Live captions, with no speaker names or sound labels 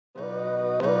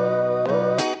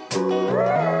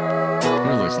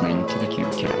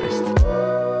Cubecast.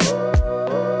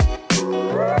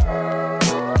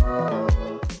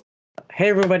 Hey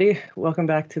everybody, welcome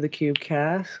back to the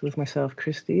Cubecast with myself,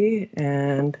 Christy,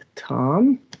 and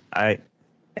Tom. Hi.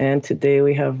 And today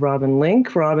we have Robin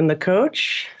Link, Robin the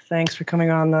coach. Thanks for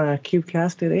coming on the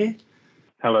Cubecast today.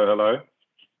 Hello. Yeah,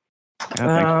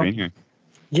 thanks for being here.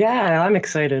 Yeah, I'm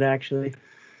excited actually.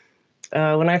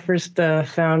 When I first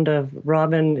found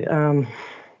Robin, I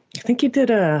think you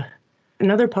did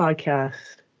another podcast,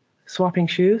 Swapping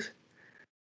Shoes.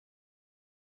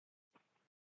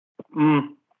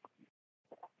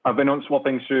 I've been on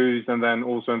Swapping Shoes and then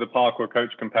also in the Parkour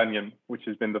Coach Companion, which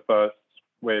has been the first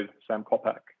with Sam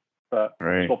Kopak. But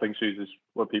Right. Swapping Shoes is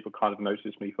where people kind of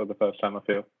noticed me for the first time, I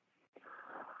feel.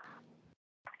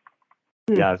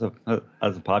 Yeah,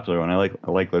 that's a popular one. I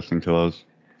like listening to those.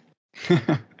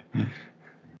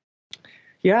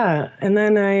 Yeah, and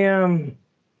then I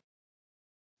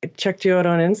checked you out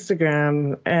on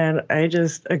Instagram, and I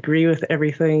just agree with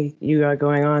everything you got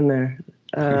going on there.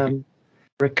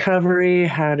 Recovery,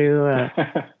 how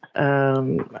to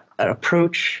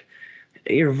approach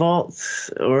your vaults,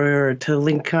 or to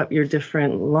link up your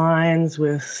different lines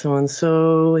with so and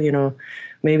so. You know,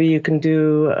 maybe you can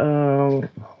do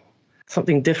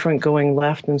something different going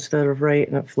left instead of right,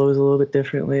 and it flows a little bit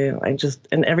differently.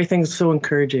 And everything's so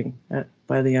encouraging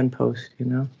by the end post, you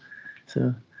know.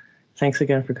 So thanks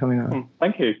again for coming on.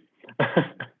 Thank you.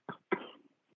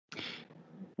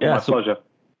 Yeah, my pleasure.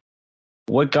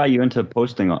 What got you into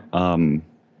posting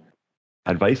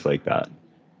advice like that?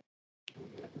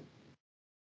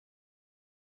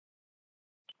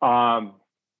 COVID.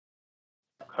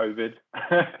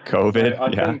 COVID, I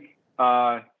think,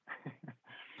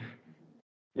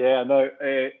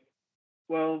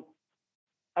 well,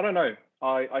 I don't know.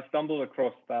 I stumbled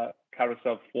across that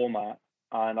carousel format,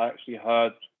 and I actually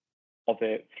heard of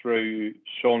it through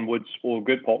Sean Wood's All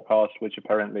Good podcast, which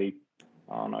apparently,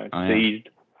 seized.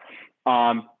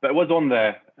 But it was on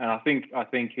there, and I think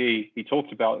he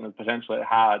talked about the potential it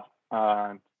had.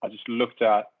 And I just looked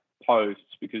at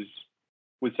posts because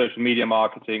with social media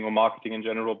marketing or marketing in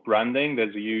general, branding,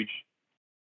 they're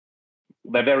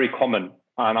very common.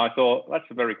 And I thought that's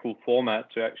a very cool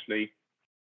format to actually,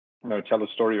 tell a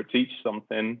story or teach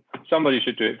something. Somebody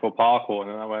should do it for parkour.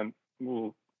 And I went,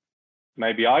 well,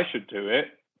 maybe I should do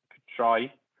it. Could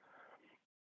try.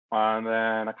 And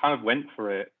then I kind of went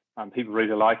for it, and people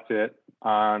really liked it.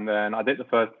 And then I did the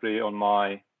first 3 on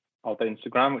my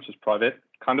Instagram, which is private,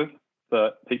 kind of,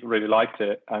 but people really liked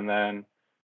it. And then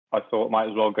I thought might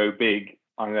as well go big.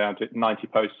 And then I did 90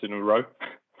 posts in a row.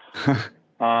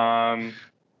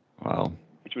 Wow.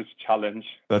 Which was a challenge.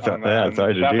 That's hard to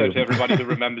shout do. out to everybody who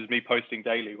remembers me posting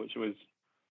daily, which was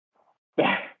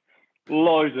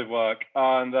loads of work.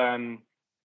 And then,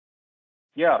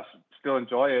 still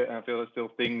enjoy it. And I feel there's still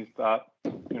things that,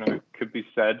 could be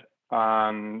said.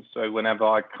 And so whenever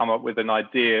I come up with an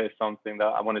idea, something that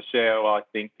I want to share, or I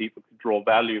think people could draw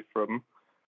value from,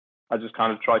 I just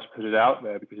kind of try to put it out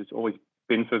there because it's always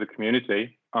been for the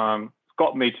community. It's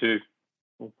got me to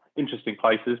interesting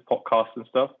places, podcasts and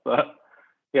stuff. But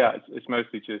yeah, it's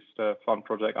mostly just a fun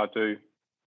project I do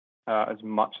as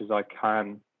much as I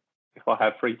can if I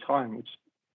have free time, which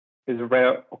is a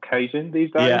rare occasion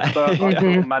these days. Yeah. But I sort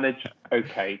of manage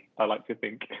okay, I like to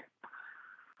think.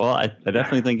 Well, I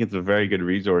definitely think it's a very good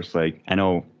resource. Like, I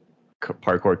know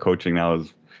parkour coaching now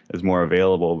is more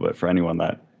available, but for anyone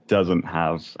that doesn't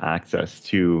have access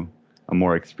to a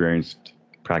more experienced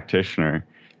practitioner,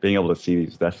 being able to see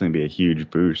these definitely be a huge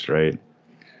boost, right?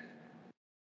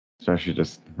 Especially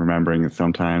just remembering that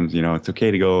sometimes, it's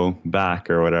okay to go back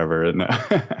or whatever. And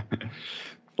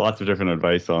lots of different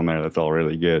advice on there. That's all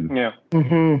really good. Yeah.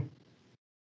 Mm-hmm.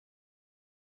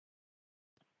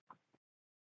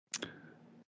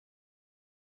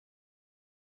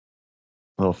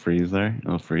 Little freeze there.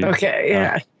 Okay,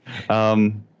 yeah.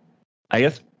 I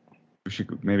guess we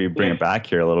should maybe bring it back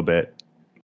here a little bit.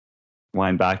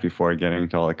 Wind back before getting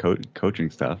into all the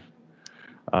coaching stuff.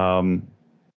 How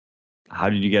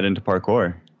did you get into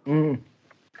parkour? What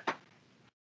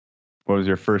was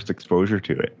your first exposure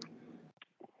to it?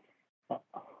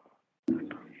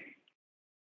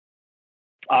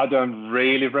 I don't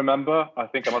really remember. I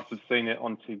think I must have seen it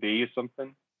on TV or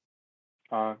something.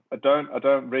 I don't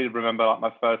really remember like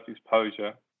my first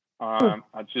exposure. I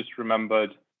just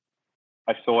remembered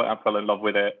I saw it and I fell in love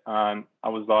with it, and I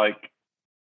was like,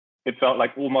 it felt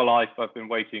like all my life I've been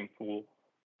waiting for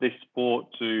this sport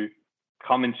to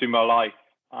come into my life.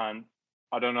 And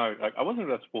I don't know, like I wasn't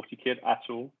a sporty kid at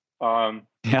all.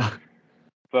 Yeah.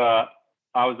 But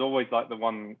I was always like the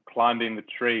one climbing the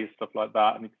tree, stuff like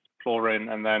that, and exploring,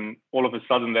 and then all of a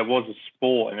sudden there was a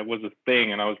sport and it was a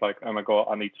thing, and I was like, oh my god,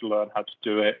 I need to learn how to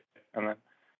do it, and then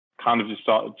kind of just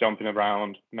started jumping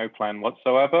around, no plan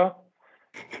whatsoever.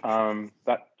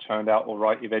 That turned out all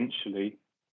right eventually,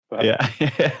 but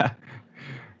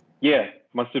yeah,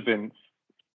 must have been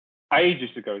ages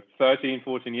ago, 13,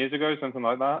 14 years ago, something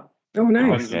like that. Oh,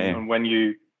 nice. Depends on when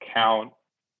you count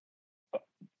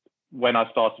when I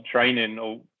started training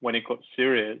or when it got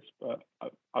serious, but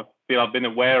I feel I've been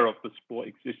aware of the sport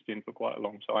existing for quite a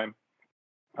long time,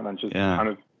 and then just kind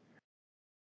of,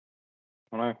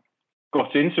 I don't know,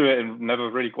 got into it and never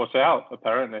really got out,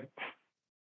 apparently.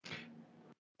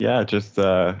 Yeah, just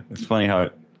it's funny how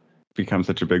it becomes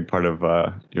such a big part of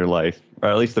your life, or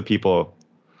at least the people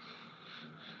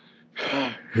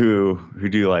who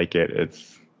do like it.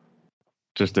 It's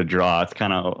just a draw. It's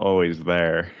kind of always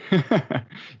there,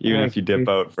 even if you dip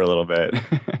out for a little bit.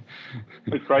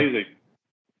 It's crazy.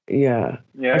 Yeah.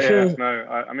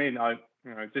 No, I mean, I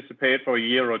disappeared for a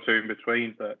year or two in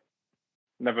between, but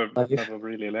never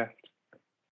really left.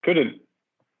 Couldn't.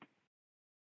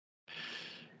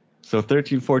 So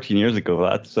 13, 14 years ago,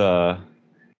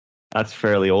 that's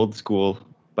fairly old school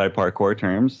by parkour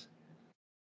terms.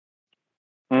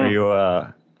 Are you,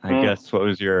 I guess, what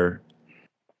was the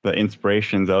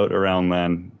inspirations out around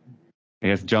then? I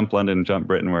guess Jump London and Jump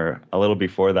Britain were a little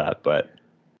before that, but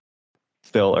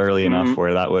still early enough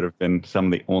where that would have been some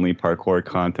of the only parkour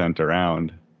content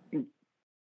around.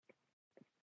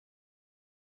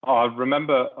 Oh, I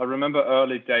remember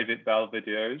early David Bell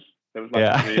videos. There was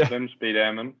like 3 of them, Speed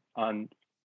Airman, and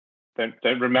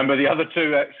don't remember the other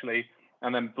 2 actually.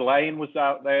 And then Blaine was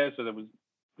out there, so there was,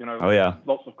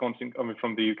 lots of content coming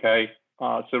from the UK.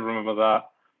 I still remember that.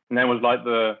 And then was like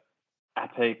the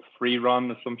Epic free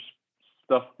run or some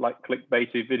stuff like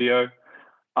clickbaity video,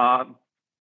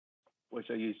 which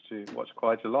I used to watch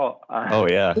quite a lot.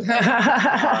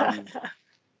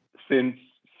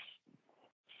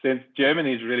 Since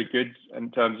Germany is really good in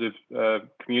terms of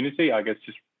community, I guess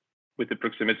just with the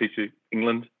proximity to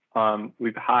England,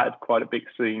 we've had quite a big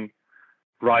scene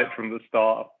right from the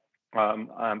start.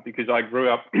 Because I grew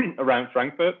up around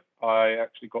Frankfurt, I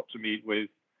actually got to meet with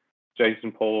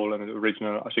Jason Paul and the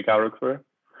original Ashigaru crew.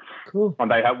 Cool. And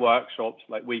they had workshops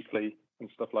like weekly and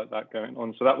stuff like that going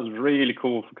on. So that was really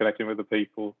cool for connecting with the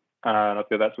people. And I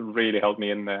feel that's what really helped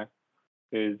me in there,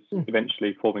 is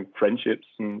eventually forming friendships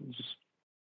and just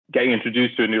getting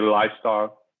introduced to a new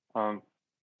lifestyle,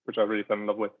 which I really fell in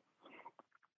love with.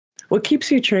 What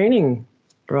keeps you training,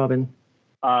 Robin?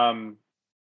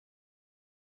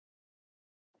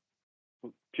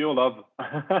 Pure love.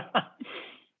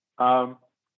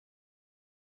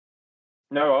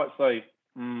 No, I'd say,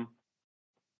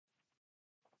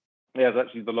 it's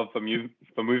actually the love for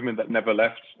movement that never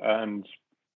left. And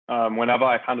whenever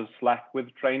I kind of slack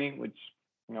with training, which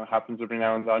happens every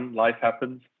now and then, life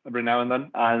happens every now and then,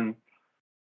 and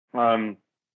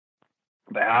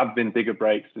there have been bigger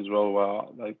breaks as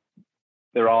well. Like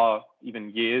there are even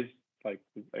years, like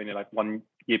only like 1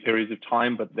 year periods of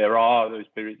time, but there are those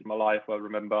periods in my life where I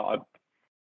remember I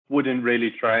wouldn't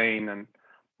really train, and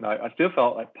I still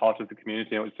felt like part of the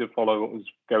community. I would still follow what was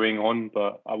going on,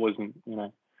 but I wasn't,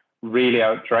 really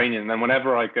out training. And then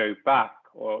whenever I go back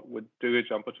or would do a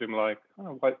jump or two, I'm like,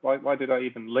 oh, why did I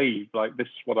even leave? Like, this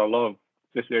is what I love.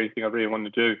 This is the only thing I really want to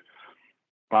do.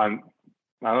 And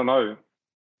I don't know,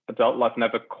 adult life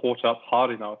never caught up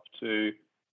hard enough to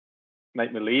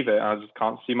make me leave it. I just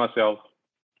can't see myself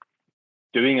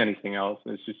doing anything else.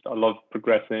 It's just, I love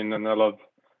progressing and I love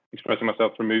expressing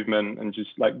myself through movement and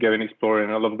just like going exploring.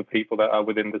 I love the people that are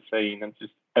within the scene and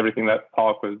just everything that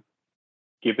park was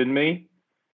given me.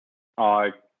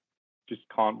 I just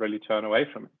can't really turn away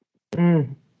from it.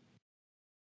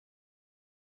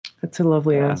 That's a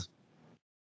lovely answer.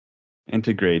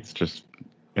 Integrates, just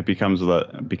it becomes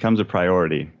a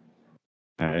priority.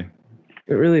 Okay.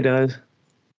 It really does.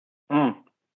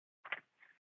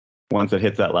 Once it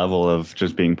hits that level of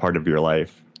just being part of your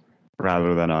life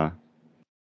rather than a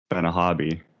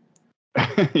hobby.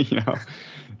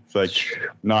 It's like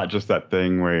not just that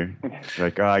thing where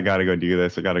like, oh, I gotta go do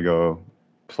this, I gotta go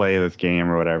play this game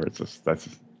or whatever. It's just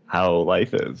that's how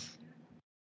life is.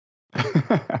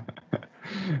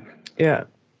 Yeah.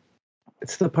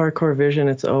 It's the parkour vision.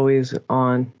 It's always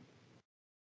on.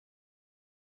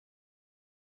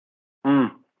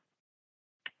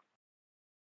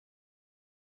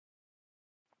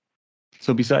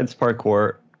 So besides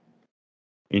parkour,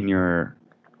 in your,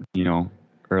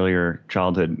 earlier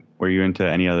childhood, were you into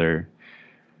any other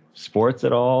sports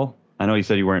at all? I know you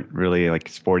said you weren't really like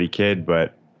a sporty kid,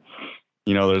 but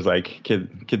there's like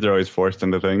kids are always forced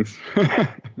into things.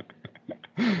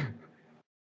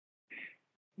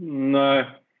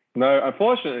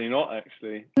 unfortunately not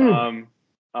actually.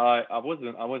 I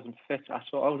wasn't fit at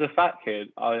all. I was a fat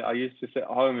kid. I used to sit at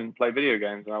home and play video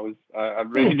games, and I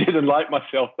really didn't like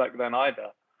myself back then either.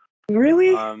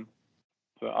 Really? So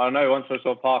I don't know. Once I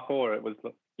saw parkour, it was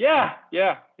like, yeah.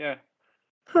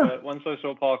 Huh. But once I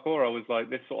saw parkour, I was like,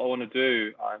 this is what I want to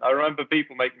do. And I remember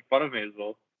people making fun of me as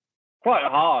well, quite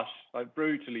harsh, like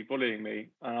brutally bullying me.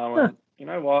 And I went, you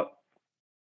know what?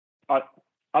 I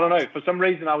don't know. For some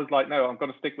reason, I was like, no, I'm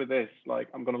going to stick with this. Like,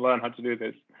 I'm going to learn how to do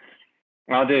this.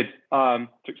 And I did.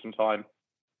 Took some time.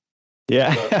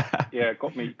 Yeah. But, yeah,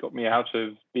 got me out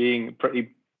of being a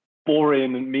pretty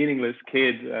boring and meaningless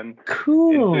kid and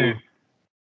Cool. into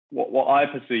what I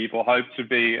perceive or hope to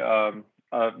be,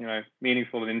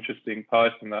 meaningful and interesting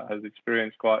person that has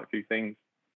experienced quite a few things.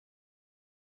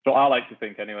 So I like to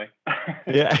think, anyway.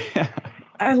 Yeah.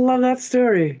 I love that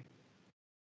story.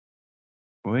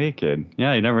 Wicked.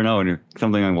 Yeah, you never know when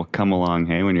something will come along,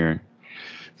 hey,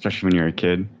 especially when you're a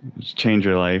kid. Just change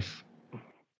your life.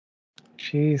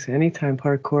 Jeez, anytime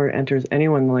parkour enters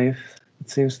anyone's life, it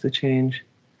seems to change.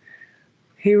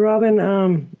 Hey,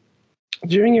 Robin,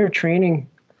 during your training,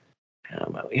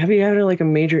 have you had like a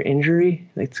major injury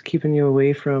that's keeping you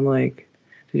away from like,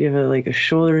 did you have a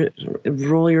shoulder,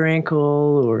 roll your ankle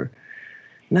or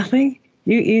nothing?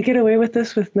 You get away with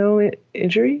this with no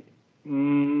injury?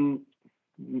 No.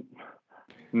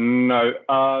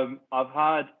 I've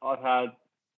had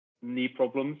knee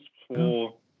problems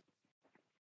for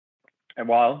a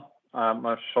while.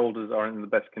 My shoulders aren't in the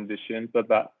best condition, but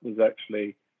that was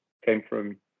actually came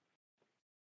from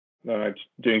just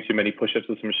doing too many push-ups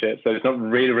or some shit. So it's not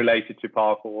really related to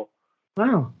parkour.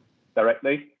 Wow.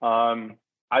 Directly.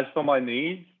 As for my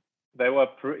knees, they were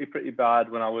pretty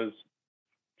bad when I was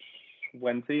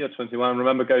 20 or 21. I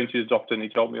remember going to the doctor and he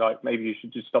told me like, maybe you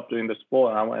should just stop doing the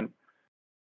sport. And I went,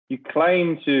 you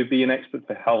claim to be an expert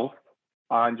for health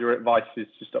and your advice is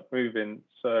to stop moving.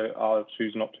 So I'll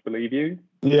choose not to believe you.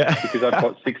 Yeah. Because I've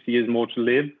got 60 years more to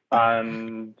live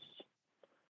and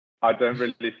I don't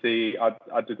really see, I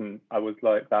was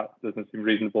like, that doesn't seem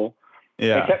reasonable.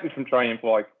 Yeah. It kept me from training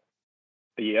for like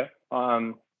a year.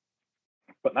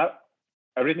 But now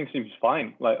everything seems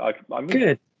fine. Like I'm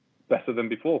Good. better than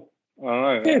before. I don't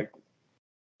know. Good.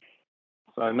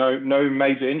 So no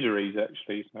major injuries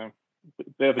actually. So a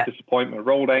bit of a disappointment.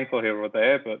 Rolled ankle here or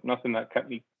there, but nothing that kept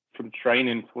me from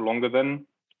training for longer than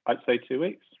I'd say 2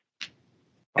 weeks.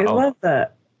 I love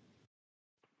that.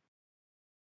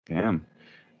 Damn.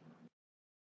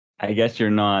 I guess you're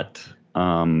not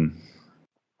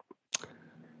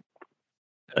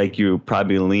like you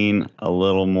probably lean a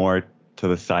little more to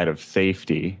the side of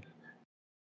safety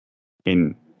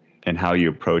in how you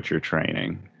approach your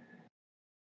training.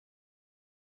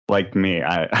 Like me,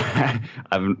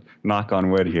 I've knock on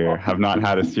wood here, have not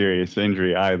had a serious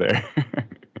injury either.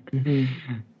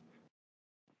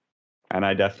 And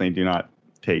I definitely do not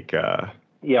take yeah,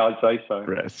 I'd say so.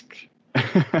 risk.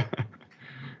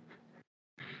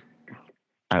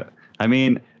 I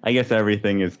mean, I guess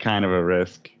everything is kind of a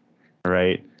risk,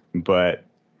 right? But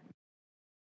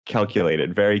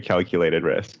very calculated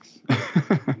risks.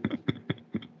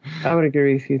 I would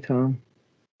agree with you, Tom.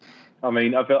 I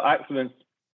mean, I feel accidents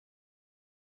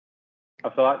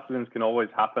can always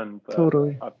happen, but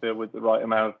Totally. I feel with the right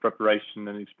amount of preparation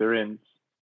and experience,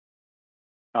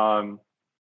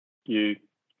 you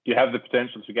have the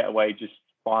potential to get away just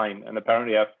fine. And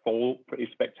apparently I fall pretty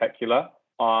spectacular,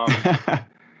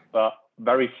 but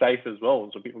very safe as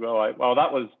well. So people go like, well,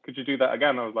 could you do that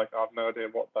again? I was like, I have no idea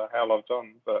what the hell I've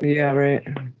done. But yeah, right.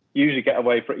 Usually get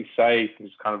away pretty safe and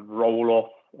just kind of roll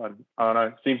off. And I don't know,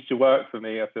 it seems to work for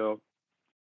me. I feel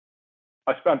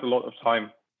I spent a lot of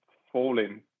time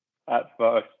falling at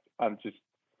first and just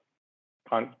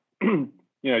kind of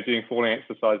doing falling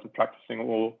exercise and practicing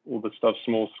all the stuff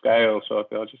small scale. So I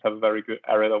feel I just have a very good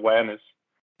area awareness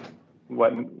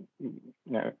when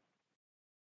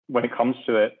it comes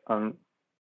to it, and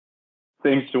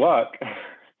seems to work.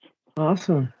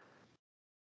 Awesome.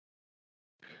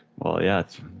 Well, yeah,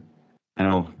 I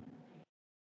know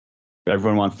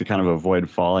everyone wants to kind of avoid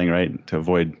falling, right? To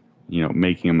avoid,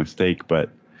 making a mistake, but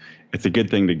it's a good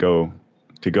thing to go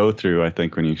through, I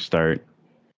think, when you start,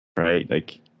 right?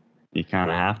 Like you kind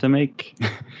of have to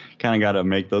got to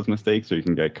make those mistakes so you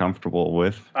can get comfortable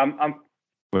with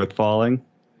falling.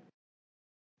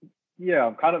 Yeah,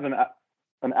 I'm kind of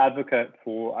an advocate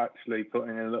for actually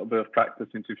putting a little bit of practice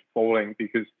into falling,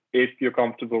 because if you're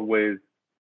comfortable with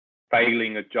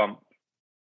failing a jump,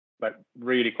 like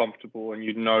really comfortable, and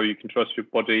you can trust your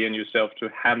body and yourself to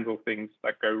handle things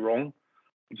that go wrong,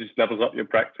 it just levels up your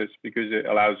practice because it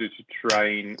allows you to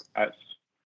train at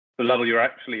the level you're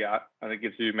actually at, and it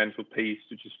gives you mental peace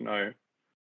to just know,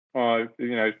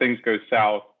 if things go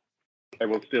south, they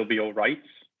will still be all right.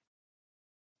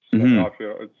 So I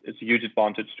feel it's a huge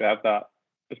advantage to have that,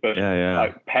 especially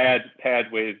like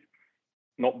paired with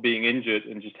not being injured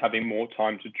and just having more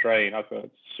time to train. I feel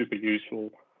it's super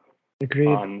useful.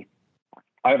 Agreed.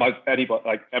 I advise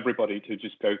everybody to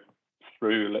just go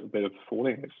through a little bit of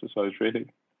falling exercise, really.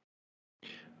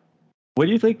 What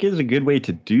do you think is a good way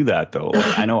to do that, though?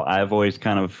 Like, I know I've always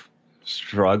kind of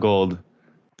struggled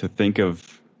to think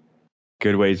of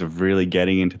good ways of really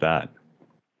getting into that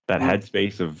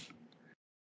headspace of,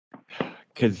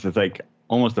 because it's like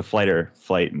almost a fight or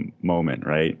flight moment,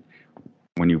 right?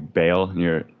 When you bail and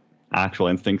your actual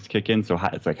instincts kick in. So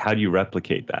it's like, how do you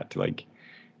replicate that to like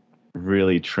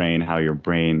really train how your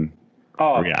brain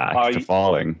reacts to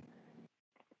falling?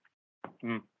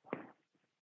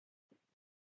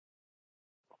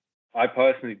 I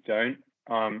personally don't.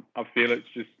 I feel it's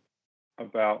just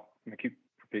about, and I keep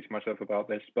repeating myself about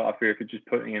this, but I feel if you're just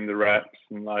putting in the reps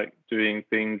and like doing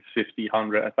things 50,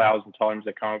 100, 1,000 times,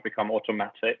 they kind of become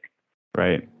automatic.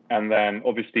 Right. And then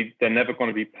obviously they're never going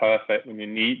to be perfect when you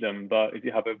need them. But if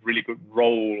you have a really good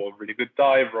roll or really good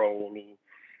dive roll, or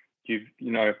you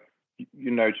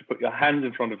know to put your hands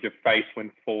in front of your face when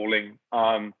falling,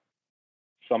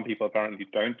 some people apparently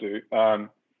don't do.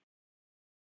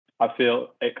 I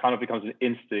feel it kind of becomes an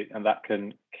instinct, and that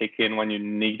can kick in when you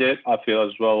need it. I feel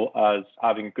as well as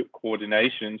having good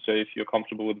coordination. So if you're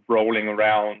comfortable with rolling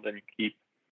around and you keep,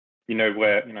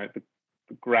 where the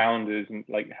ground is, and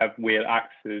like have weird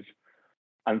axes,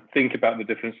 and think about the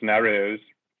different scenarios,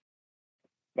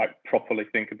 like properly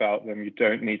think about them. You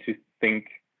don't need to think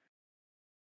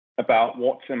about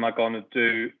what am I going to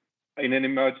do in an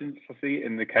emergency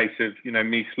in the case of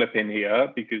me slipping here,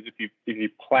 because if you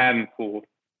plan for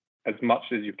as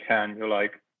much as you can, you're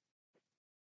like,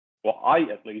 well, I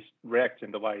at least react in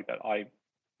the way that I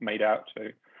made out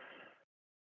to.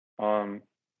 So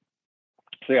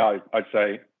yeah, I'd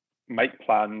say make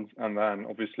plans and then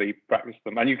obviously practice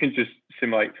them, and you can just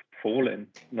simulate falling.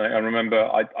 Like I remember,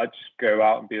 I'd just go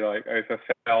out and be like, oh, if I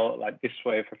fell like this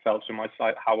way, if I fell to my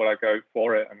side, how would I go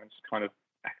for it? And then just kind of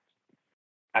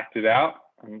act it out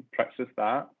and practice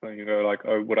that. So you go like,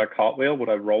 oh, would I cartwheel? Would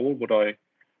I roll? Would I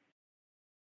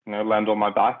land on my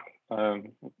back?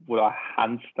 Would I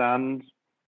handstand?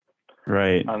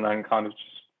 Right. And then kind of just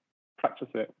practice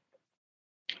it.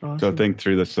 Awesome. So think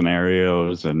through the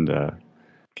scenarios and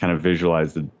kind of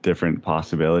visualize the different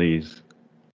possibilities.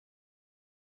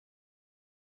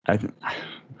 Who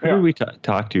did we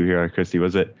talk to here, Christy?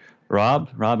 Was it Rob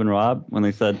and Rob, when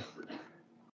they said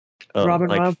Rob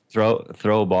and Rob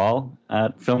throw a ball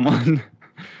at someone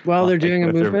while they're doing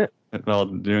a movement? While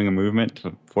doing a movement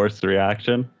to force the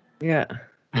reaction? Yeah.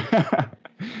 I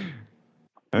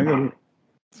think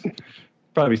it's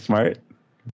probably smart.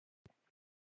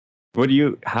 What do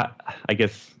you, I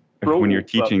guess, when you're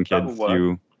teaching kids,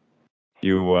 you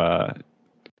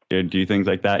do things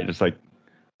like that? You're just like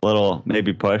little,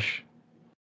 maybe push.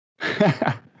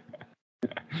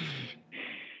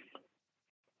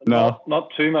 No,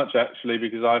 not too much actually,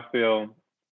 because I feel,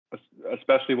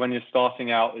 especially when you're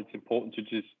starting out, it's important to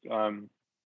just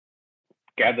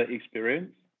gather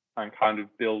experience and kind of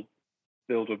build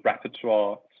a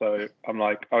repertoire. So I'm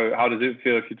like, oh, how does it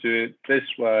feel if you do it this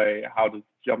way? How does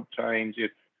jump change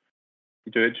if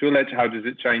you do it to a ledge? How does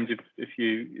it change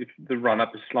if the run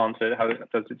up is slanted? How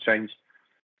does it change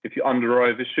if you under or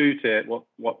overshoot it?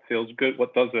 What feels good?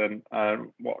 What doesn't?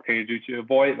 What can you do to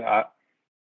avoid that?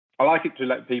 I like it to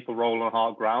let people roll on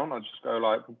hard ground. I just go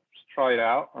like, just try it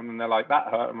out, and then they're like, that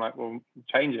hurt. I'm like, well,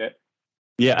 change it.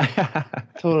 Yeah.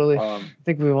 Totally. I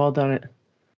think we've all done it.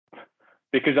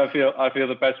 Because I feel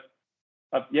the best.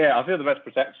 I feel the best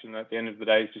protection at the end of the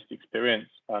day is just experience,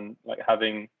 and like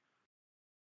having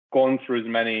gone through as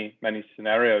many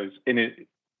scenarios in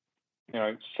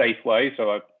a safe way. So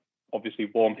I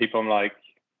obviously warn people. I'm like,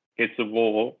 it's a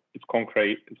wall, it's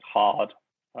concrete, it's hard.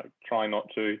 Like, try not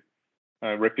to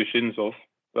rip your shins off.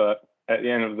 But at the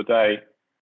end of the day,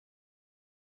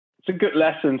 it's a good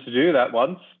lesson to do that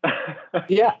once.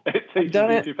 Yeah, it teaches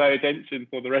you to pay attention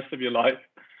for the rest of your life.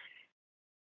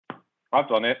 I've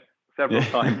done it several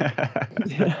times.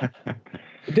 Yeah,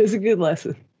 it is a good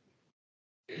lesson.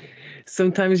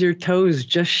 Sometimes your toes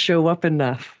just show up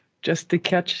enough just to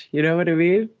catch, you know what I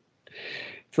mean?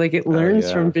 It's like it learns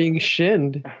from being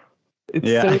shinned. It's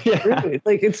so true.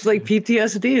 It's like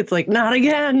PTSD. It's like, not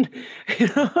again.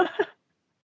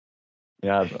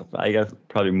 Yeah, I guess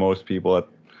probably most people,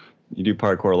 you do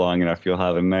parkour long enough, you'll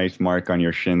have a nice mark on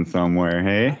your shin somewhere,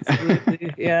 hey?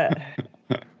 Absolutely. Yeah.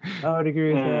 I would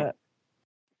agree with that.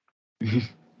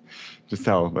 just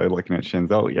tell by looking at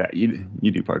shins. Oh yeah, you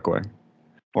do parkour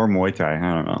or Muay Thai.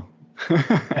 I don't know.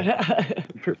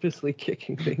 Purposely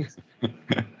kicking things.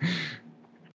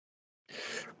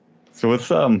 So it's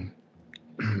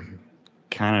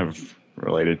kind of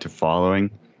related to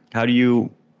following. How do you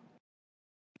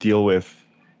deal with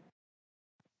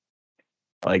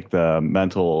like the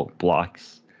mental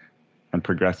blocks and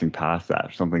progressing past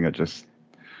that? Something that just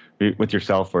with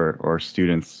yourself or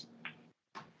students.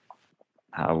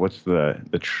 What's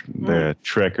the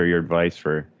trick or your advice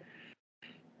for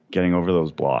getting over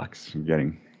those blocks?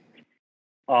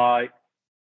 I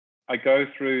go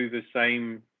through the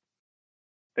same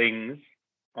things.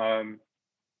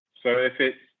 So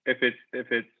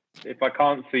if I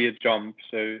can't see a jump,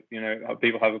 so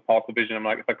people have a parkour vision. I'm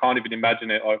like, if I can't even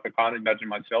imagine it, or if I can't imagine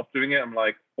myself doing it, I'm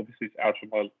like, obviously it's out of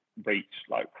my reach.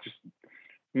 Like, just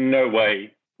no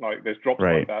way. Like, there's drops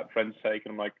like that, friends take,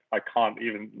 and I'm like, I can't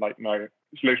even, like, no.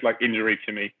 It looks like injury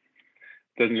to me.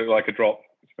 Doesn't look like a drop.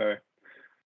 So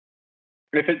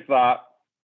if it's that,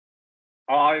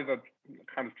 I either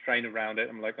kind of train around it.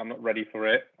 I'm like, I'm not ready for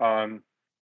it.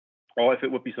 Or if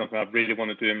it would be something I really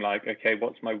want to do, I'm like, okay,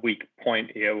 what's my weak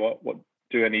point here? What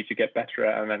do I need to get better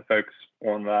at? And then focus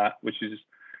on that, which is,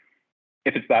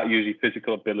 if it's that, usually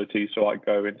physical ability. So I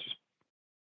go and just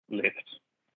lift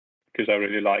because I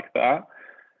really like that.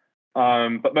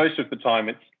 But most of the time,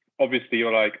 it's obviously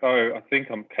you're like, oh, I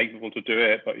think I'm capable to do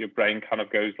it, but your brain kind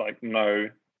of goes like, no,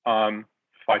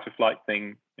 fight or flight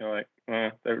thing. You're like,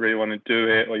 don't really want to do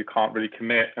it, or you can't really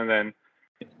commit. And then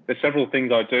there's several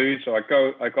things I do. So I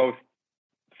go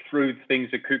through things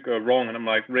that could go wrong, and I'm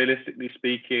like, realistically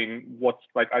speaking, what's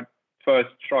like, I first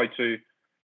try to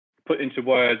put into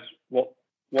words what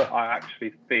I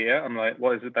actually fear. I'm like,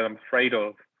 what is it that I'm afraid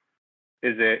of?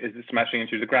 Is it smashing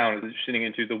into the ground? Is it shitting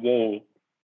into the wall?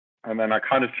 And then I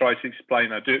kind of try to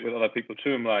explain. I do it with other people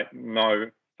too. I'm like,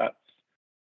 no, that's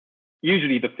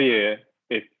usually the fear.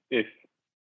 If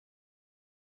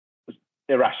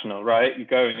irrational, right? You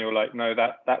go and you're like, no,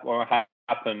 that won't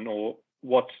happen, or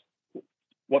what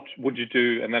would you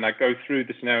do? And then I go through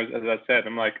the scenarios, as I said.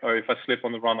 I'm like, oh, if I slip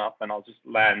on the run up, then I'll just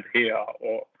land here,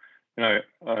 or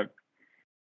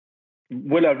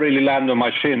will I really land on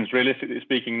my shins? Realistically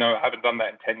speaking, no, I haven't done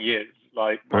that in 10 years.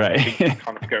 Like, my feet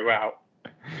kind of go out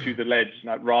to the ledge,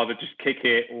 and I'd rather just kick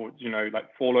it or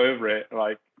like fall over it.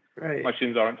 Like, my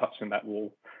shins aren't touching that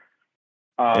wall.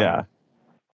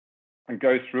 And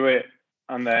go through it.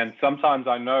 And then sometimes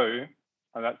I know,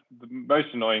 and that's the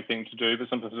most annoying thing to do, but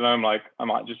sometimes I know I'm like, I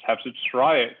might just have to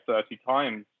try it 30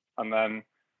 times and then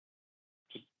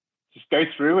just go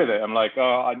through with it. I'm like,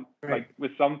 like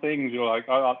with some things you're like,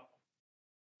 oh,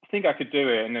 I think I could do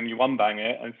it, and then you one-bang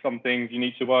it, and some things you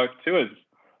need to work towards.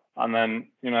 And then,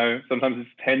 sometimes it's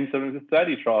 10, sometimes it's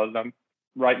 30 trials. And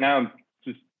right now I'm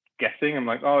just guessing. I'm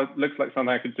like, oh, it looks like something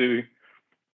I could do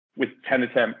with 10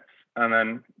 attempts, and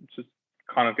then just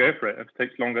kind of go for it. If it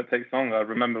takes longer, it takes longer. I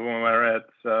remember when we were at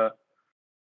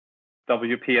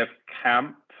WPF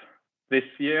camp this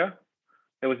year,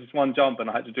 there was this one jump and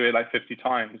I had to do it like 50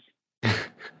 times. I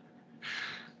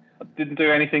didn't do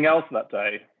anything else that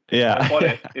day. Yeah. I got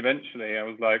it eventually. I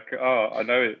was like, oh, I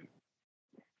know it.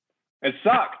 It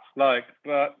sucked, like,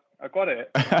 but I got it.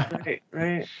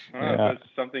 Right. But it's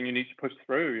something you need to push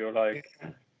through. You're like,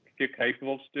 if you're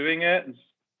capable of doing it,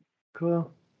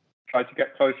 cool. Try to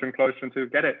get closer and closer until you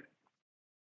get it.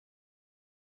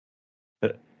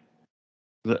 Does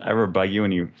it ever bug you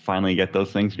when you finally get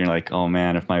those things and you're like, oh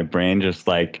man, if my brain just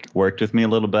like worked with me a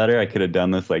little better, I could have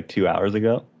done this like 2 hours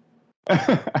ago?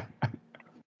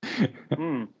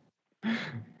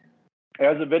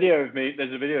 There's a video of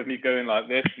me going like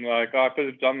this, and like, oh, I could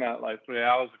have done that like 3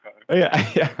 hours ago.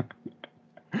 Yeah.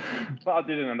 But I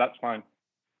didn't, and that's fine.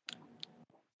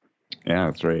 Yeah,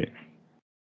 that's right.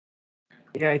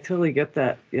 Yeah, I totally get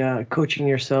that. Yeah, coaching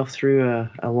yourself through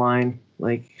a line.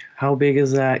 Like, how big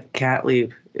is that cat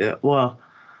leap? Well,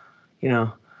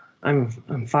 I'm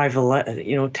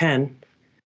 5'11", 10,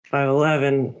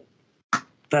 5'11".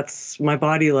 That's my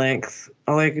body length.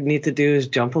 All I need to do is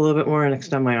jump a little bit more and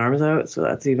extend my arms out. So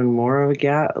that's even more of a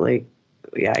gap. Like,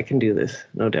 yeah, I can do this,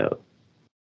 no doubt.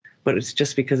 But it's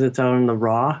just because it's out in the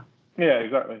raw. Yeah,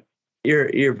 exactly.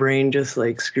 Your brain just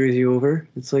like screws you over.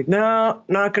 It's like, no,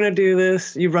 not gonna do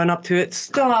this. You run up to it,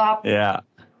 stop. Yeah,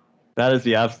 that is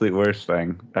the absolute worst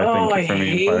thing. I think for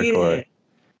me in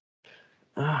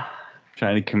parkour.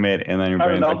 Trying to commit, and then your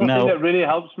brain's like, no. Another thing that really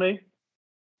helps me.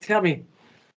 Tell me.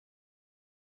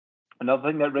 Another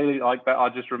thing that really like that I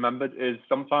just remembered is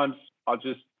sometimes I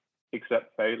just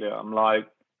accept failure. I'm like,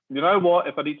 you know what?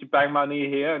 If I need to bang my knee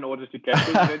here in order to get it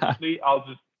eventually, I'll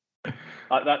just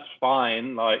like, that's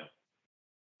fine. Like,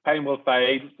 pain will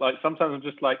fade. Like sometimes I'm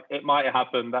just like, it might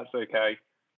happen. That's okay.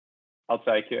 I'll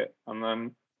take it. And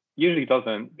then usually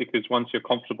doesn't, because once you're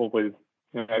comfortable with,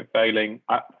 failing,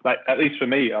 like at least for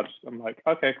me, I'm like,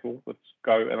 okay, cool, let's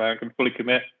go, and I can fully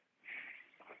commit.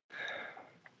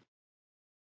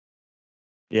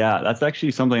 Yeah, that's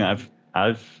actually something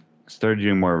I've started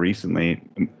doing more recently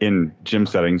in gym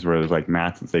settings where there's like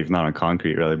mats and stuff, not on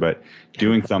concrete really, but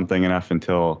doing something enough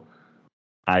until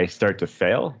I start to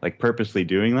fail, like purposely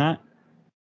doing that.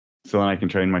 So then I can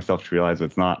train myself to realize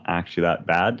it's not actually that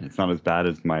bad. It's not as bad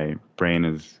as my brain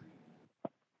is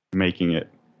making it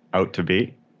out to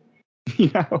be.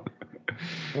 Yeah.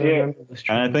 And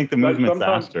I think the movement's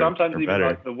faster. Sometimes even better.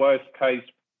 like the worst case.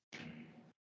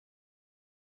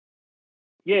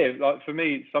 Yeah, like for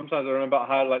me, sometimes I remember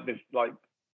how like this like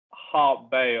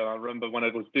heart bay. I remember when I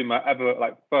was doing my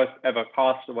first ever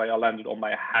castaway, I landed on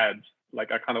my head. Like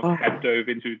I kind of head dove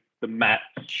into the mat.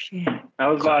 Shit. I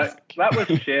was like, that was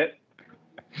shit.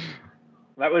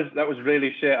 That was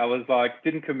really shit. I was like,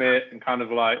 didn't commit, and kind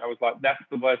of like, I was like, that's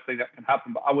the worst thing that can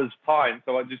happen. But I was fine,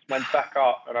 so I just went back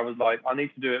up, and I was like, I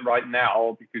need to do it right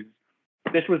now because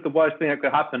this was the worst thing that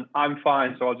could happen. I'm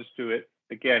fine, so I'll just do it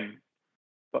again,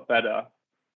 but better.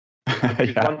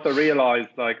 Because once I realized,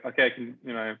 like, okay, I can,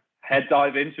 head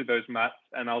dive into those mats,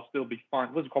 and I'll still be fine.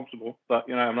 It wasn't comfortable, but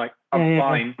I'm like, I'm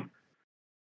fine.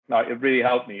 Like it really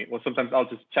helped me. Or sometimes I'll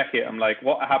just check it. I'm like,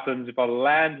 what happens if I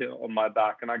land it on my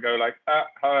back? And I go like, that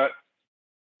hurts,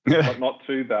 but not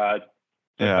too bad.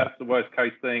 So that's the worst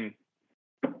case thing.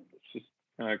 It's just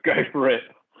go for it.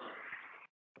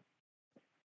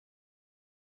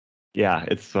 Yeah,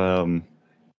 it's for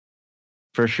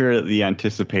sure the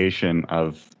anticipation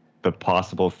of the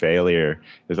possible failure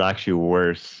is actually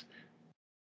worse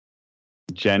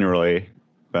generally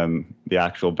than the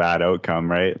actual bad outcome,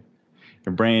 right?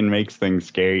 Your brain makes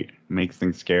things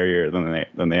scarier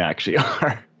than they actually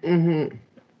are. Mm-hmm.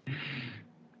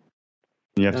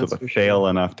 You have to fail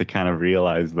enough to kind of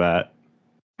realize that.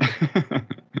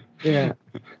 Yeah.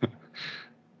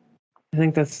 I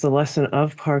think that's the lesson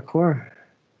of parkour.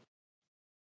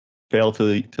 Fail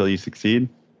till you succeed?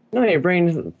 No, your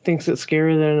brain thinks it's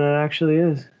scarier than it actually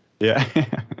is. Yeah.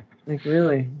 Like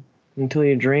really. Until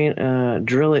you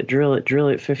drill it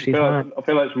 50 times. I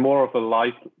feel like it's more of a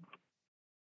life.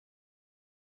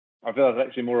 I feel like it's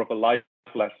actually more of a life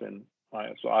lesson.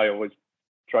 Right? So I always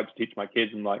try to teach my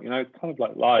kids, and like, it's kind of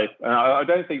like life. And I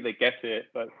don't think they get it,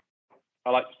 but I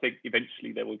like to think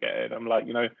eventually they will get it. I'm like,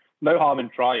 no harm in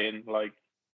trying. Like,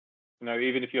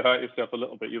 even if you hurt yourself a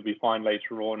little bit, you'll be fine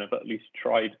later on. If at least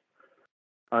tried.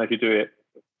 And if you do it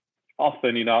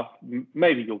often enough,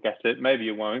 maybe you'll get it. Maybe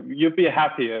you won't. You'll be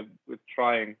happier with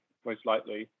trying, most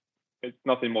likely. It's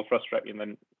nothing more frustrating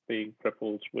than being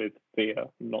crippled with fear,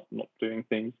 not doing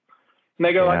things. And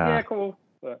they go like, yeah, cool.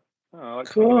 But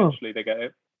cool. Eventually they get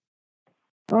it.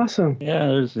 Awesome.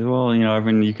 Yeah,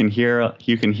 you can hear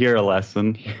a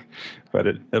lesson, but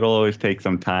it'll always take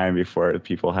some time before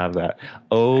people have that.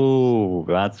 Oh,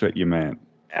 that's what you meant.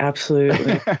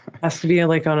 Absolutely. Has to be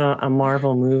like on a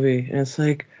Marvel movie, and it's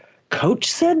like,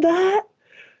 Coach said that,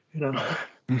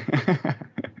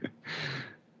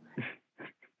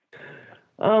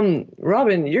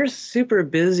 Robin, you're super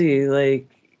busy. Like,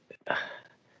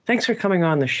 thanks for coming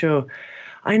on the show.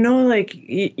 I know, like,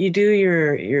 you do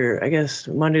your I guess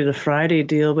Monday to Friday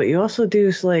deal, but you also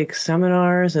do like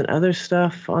seminars and other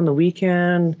stuff on the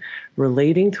weekend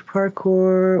relating to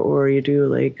parkour, or you do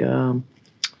like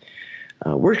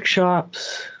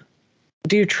workshops.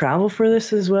 Do you travel for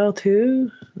this as well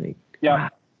too? Like, yeah.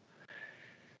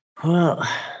 Wow. Well,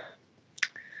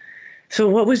 so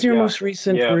what was your most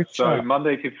recent workshop? So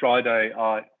Monday to Friday,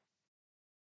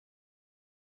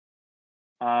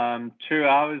 2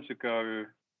 hours ago,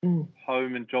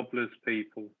 home and jobless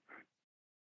people,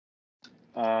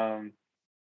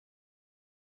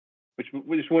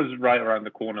 which was right around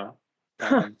the corner.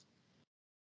 But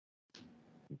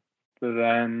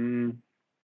then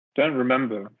don't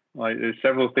remember. Like there's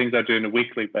several things I do on a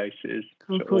weekly basis.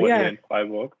 Cool. Yeah. In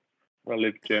Freiburg, where I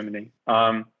live, Germany.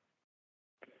 And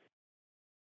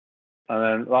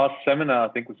then last seminar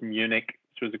I think was Munich,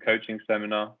 which was a coaching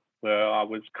seminar where I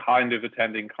was kind of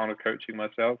attending, kind of coaching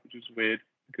myself, which is weird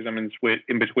because I'm in this weird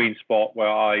in-between spot where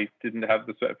I didn't have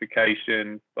the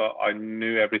certification, but I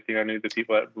knew everything. I knew the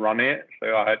people that run it,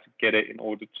 so I had to get it in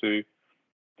order to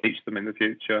teach them in the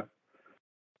future.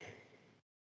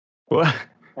 What?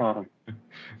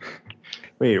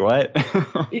 Wait, what?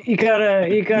 you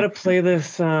gotta play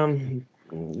this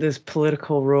this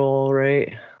political role,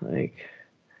 right? Like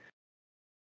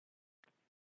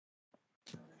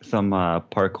some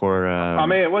parkour. I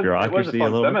mean, it was a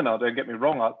fun seminar. Don't get me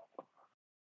wrong.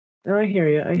 No, I hear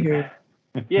you. I hear you.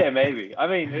 Yeah, maybe. I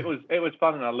mean, it was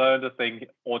fun, and I learned a thing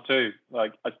or two.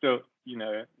 Like, I still,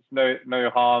 there's no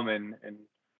harm in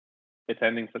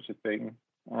attending such a thing.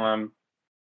 Yeah,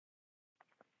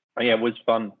 it was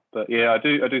fun. But yeah, I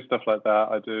do stuff like that.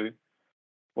 I do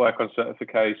work on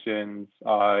certifications.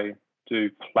 I do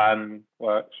plan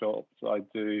workshops. I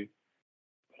do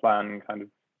plan kind of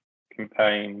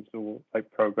campaigns or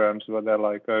like programs where they're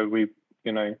like, oh,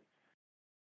 you know,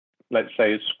 let's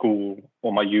say a school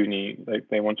or my uni,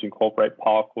 they want to incorporate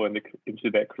parkour into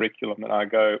their curriculum, and I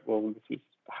go, well, this is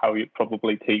how you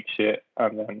probably teach it,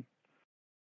 and then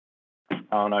I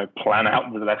don't know, plan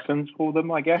out the lessons for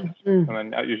them, I guess, and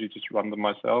then I usually just run them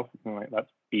myself. And like, that's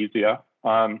easier.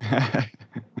 But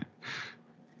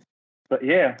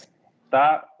yeah,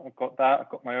 I've got that. I've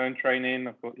got my own training.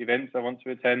 I've got events I want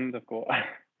to attend. I've got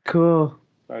Cool.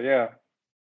 so yeah.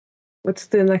 What's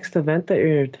the next event that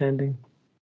you're attending?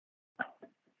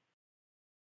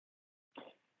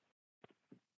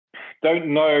 Don't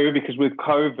know, because with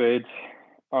COVID,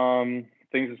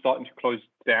 things are starting to close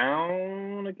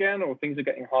down again, or things are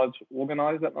getting hard to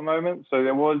organize at the moment. So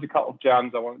there was a couple of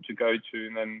jams I wanted to go to,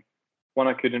 and then one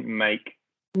I couldn't make,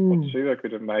 or two I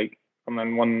couldn't make, and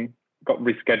then one got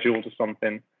rescheduled or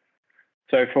something.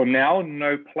 So for now,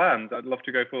 no plans. I'd love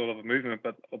to go for a lot of movement,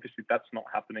 but obviously that's not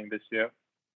happening this year.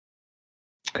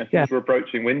 And since we're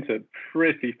approaching winter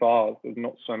pretty fast, there's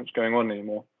not so much going on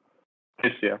anymore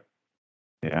this year.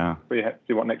 Yeah. We have to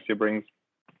see what next year brings.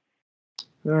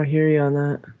 I hear you on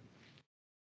that.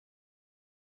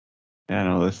 Yeah,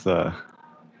 no, this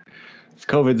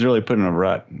COVID's really putting a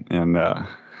rut in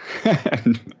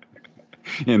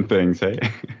in things, hey?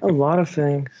 A lot of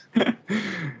things.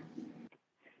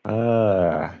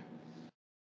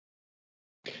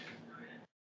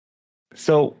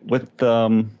 So with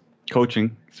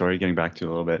coaching, sorry, getting back to it a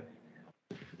little bit,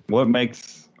 what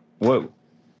makes a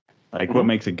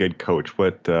good coach?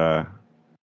 What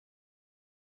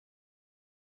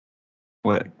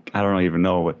I don't even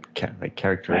know what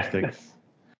characteristics.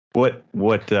 what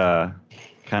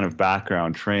kind of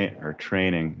background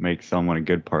training makes someone a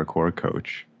good parkour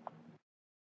coach?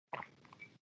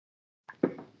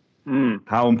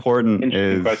 How important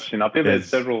Interesting question. I think there's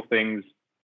several things.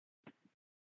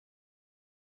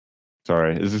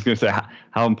 Sorry, I was just going to say,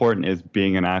 how important is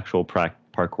being an actual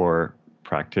parkour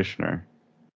practitioner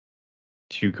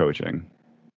to coaching?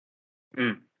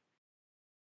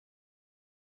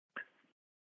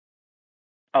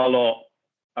 A lot.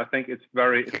 I think it's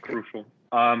crucial.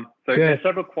 So there's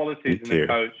several qualities in a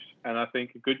coach, and I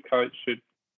think a good coach should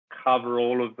cover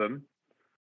all of them.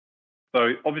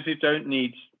 So obviously,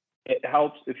 it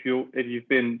helps if you've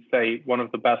been, say, one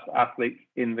of the best athletes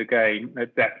in the game.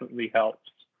 It definitely helps.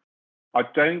 I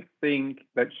don't think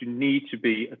that you need to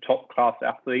be a top class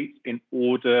athlete in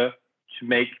order to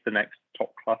make the next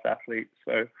top class athlete.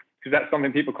 So, because that's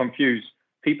something people confuse.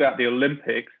 People at the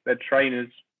Olympics, their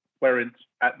trainers weren't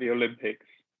at the Olympics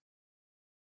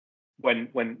when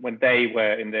they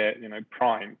were in their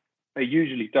prime. They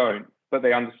usually don't, but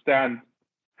they understand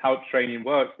how training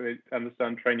works. They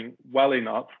understand training well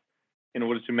enough in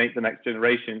order to make the next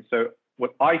generation. So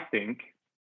what I think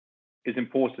is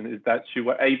important is that you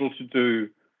were able to do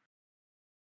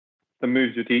the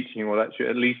moves you're teaching, or that you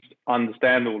at least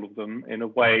understand all of them in a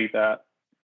way that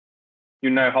you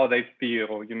know how they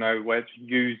feel, you know where to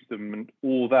use them and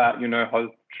all that, you know how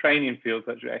training feels,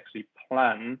 that you actually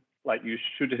plan, like you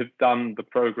should have done the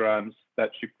programs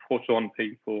that you put on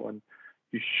people, and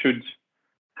you should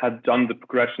have done the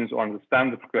progressions or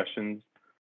understand the progressions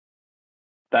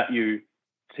that you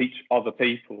teach other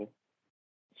people.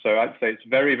 So I'd say it's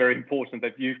very, very important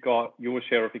that you've got your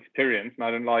share of experience. And I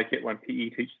don't like it when PE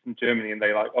teachers in Germany and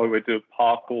they like, oh, we do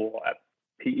parkour at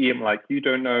PE. I'm like, you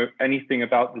don't know anything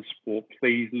about the sport.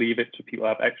 Please leave it to people who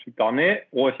have actually done it.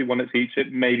 Or if you want to teach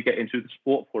it, maybe get into the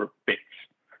sport for a bit.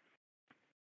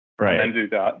 Right. And then do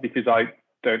that, because I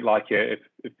don't like it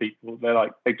if people,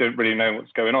 they don't really know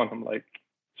what's going on. I'm like,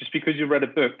 just because you read a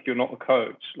book, you're not a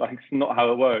coach. Like, it's not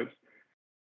how it works.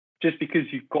 Just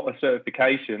because you've got a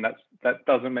certification, that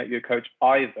doesn't make you a coach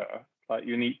either. Like,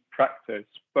 you need practice,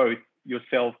 both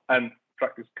yourself and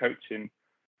practice coaching. And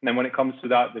then when it comes to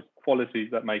that, there's qualities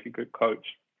that make a good coach.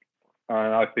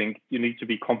 And I think you need to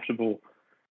be comfortable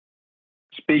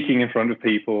speaking in front of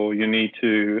people. You need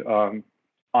to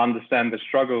understand the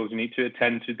struggles. You need to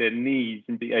attend to their needs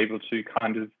and be able to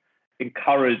kind of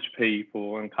encourage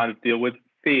people and kind of deal with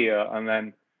fear, and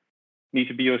then need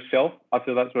to be yourself. I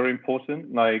feel that's very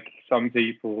important. Like, some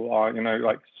people are,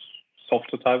 like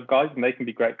softer type guys, and they can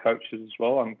be great coaches as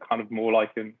well. I'm kind of more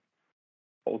like an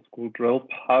old school drill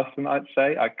person, I'd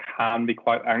say. I can be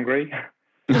quite angry.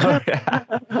 Oh, yeah.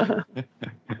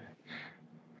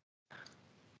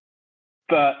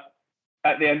 But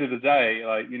at the end of the day,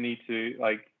 like, you need to,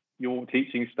 like, your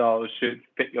teaching style should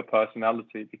fit your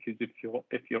personality, because if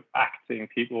you're acting,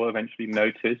 people will eventually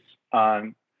notice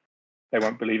and they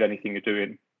won't believe anything you're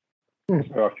doing.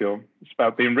 So I feel it's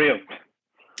about being real.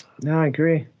 No, I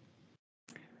agree.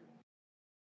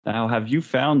 Now, have you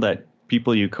found that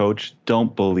people you coach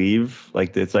don't believe,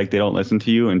 like it's like they don't listen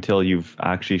to you until you've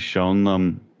actually shown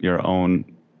them your own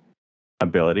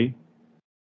ability?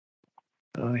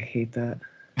 Oh, I hate that.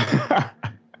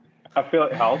 I feel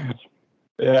it helps.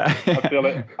 Yeah. I feel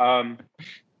it.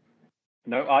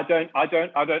 No, I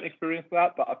don't experience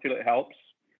that, but I feel it helps.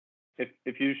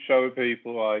 If you show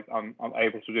people, like, I'm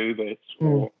able to do this,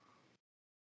 or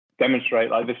demonstrate,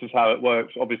 like, this is how it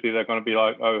works, obviously they're going to be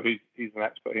like, oh, he's an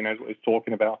expert, he knows what he's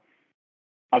talking about.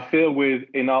 I feel with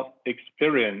enough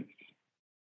experience,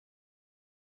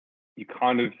 you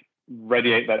kind of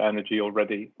radiate that energy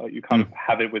already. Like, you kind of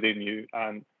have it within you.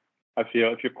 And I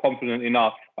feel if you're confident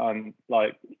enough, and,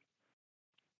 like,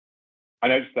 I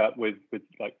noticed that with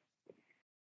like,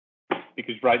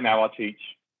 because right now I teach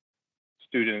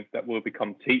students that will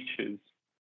become teachers.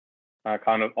 I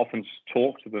kind of often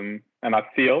talk to them, and I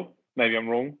feel, maybe I'm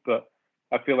wrong, but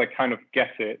I feel I kind of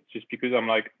get it, just because I'm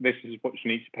like, this is what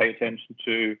you need to pay attention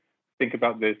to. Think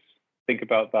about this, think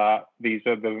about that. These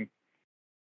are the,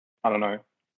 I don't know,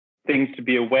 things to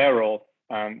be aware of.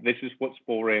 This is what's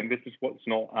boring, this is what's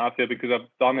not. And I feel, because I've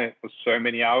done it for so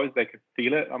many hours, they can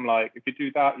feel it. I'm like, if you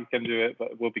do that, you can do it,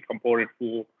 but it will become boring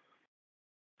for,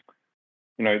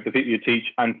 the people you teach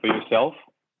and for yourself.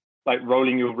 Like,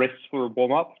 rolling your wrists for a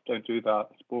warm-up, don't do that.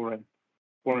 It's boring.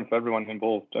 Boring for everyone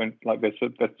involved. Don't, like, there's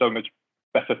so much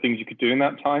better things you could do in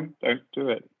that time. Don't do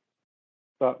it.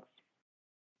 Sucks.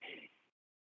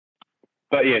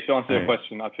 But yeah, to answer your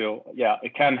question, I feel, yeah,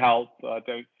 it can help. But I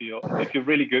don't feel, if you're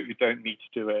really good, you don't need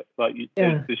to do it. Like,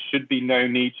 there should be no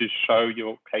need to show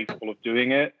you're capable of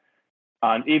doing it.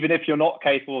 And even if you're not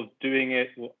capable of doing it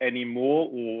anymore,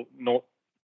 or not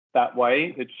that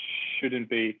way, it shouldn't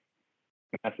be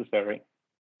necessary.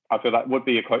 I feel that would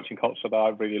be a coaching culture that I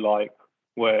really like,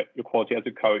 where your quality as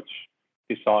a coach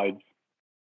decides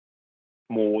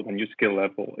more than your skill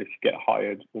level if you get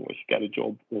hired, or if you get a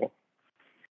job, or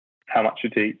how much you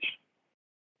teach.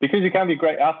 Because you can be a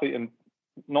great athlete and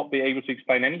not be able to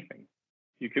explain anything.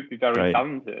 You could be very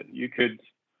talented. You could,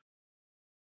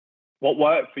 what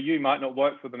worked for you might not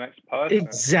work for the next person.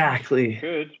 Exactly. You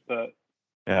could, but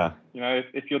yeah,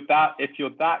 if you're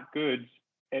that good,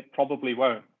 it probably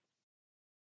won't.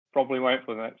 Probably won't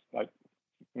for the next, like,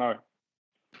 no.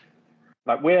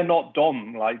 Like, we're not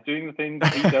Dom. Like, doing the things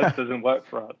he does doesn't work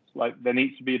for us. Like, there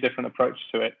needs to be a different approach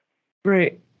to it.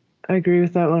 Right. I agree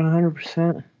with that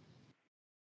 100%.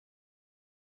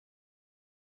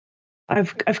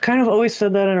 I've kind of always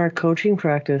said that in our coaching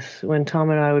practice when Tom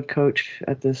and I would coach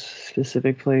at this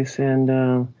specific place, and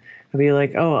I'd be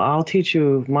like, "Oh, I'll teach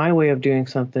you my way of doing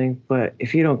something, but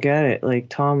if you don't get it, like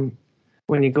Tom,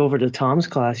 when you go over to Tom's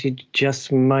class, you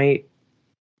just might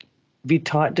be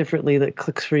taught differently that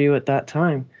clicks for you at that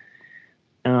time."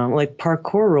 Like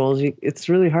parkour rolls, it's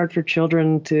really hard for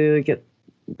children to get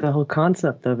the whole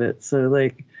concept of it. So,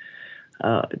 like,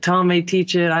 Tom may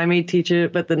teach it, I may teach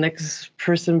it, but the next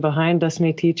person behind us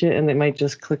may teach it, and it might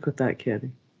just click with that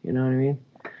kid. You know what I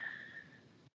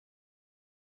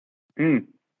mean?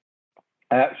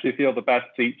 I actually feel the best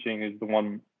teaching is the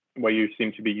one where you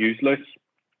seem to be useless.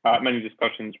 Many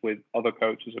discussions with other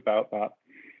coaches about that.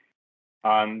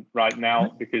 And right now,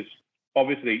 because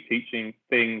obviously teaching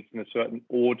things in a certain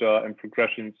order and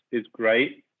progressions is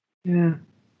great. Yeah.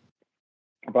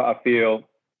 But I feel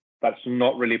that's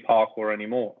not really parkour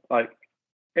anymore. Like,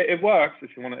 it works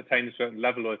if you want to attain a certain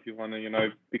level, or if you want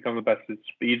to, become the best at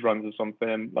speed runs or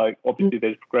something. Like, obviously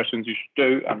there's progressions you should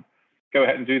do, and go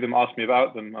ahead and do them. Ask me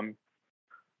about them. I'm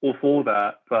all for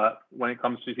that. But when it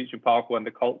comes to teaching parkour and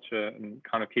the culture and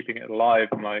kind of keeping it alive,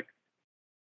 I'm like,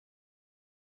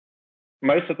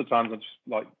 most of the times I just,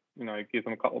 like, give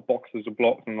them a couple of boxes of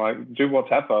blocks and, like, do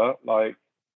whatever, like,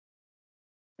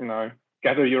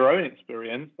 gather your own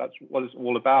experience. That's what it's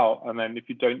all about. And then if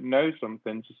you don't know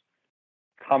something, just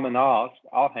come and ask.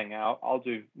 I'll hang out. I'll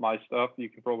do my stuff. You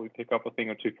can probably pick up a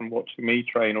thing or two from watching me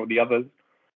train or the others.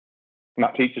 And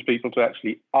that teaches people to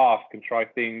actually ask and try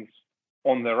things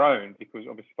on their own, because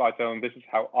obviously if I tell them this is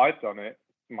how I've done it,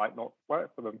 it might not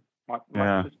work for them. Might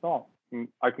just not. And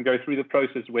I can go through the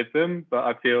process with them, but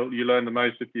I feel you learn the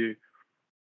most if you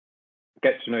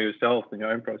get to know yourself and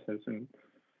your own process.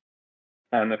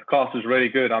 And if class is really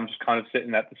good, I'm just kind of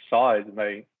sitting at the side, and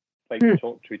they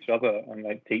talk to each other and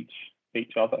they teach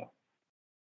each other.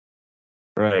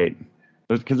 Right.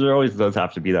 Because there always does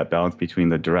have to be that balance between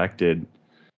the directed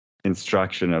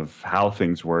instruction of how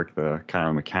things work, the kind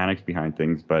of mechanics behind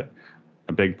things, but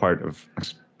a big part of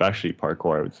especially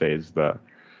parkour, I would say, is the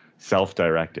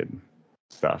self-directed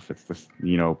stuff. It's this,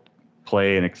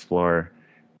 play and explore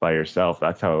by yourself.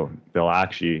 That's how they'll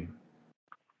actually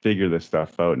figure this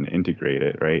stuff out and integrate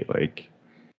it, right? Like,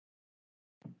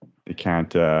 you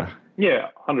can't Yeah,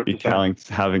 100%. be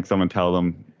having someone tell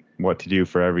them what to do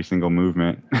for every single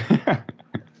movement.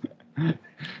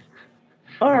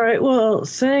 All right. Well,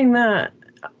 saying that,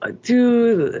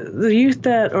 do the youth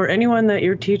that or anyone that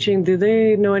you're teaching, do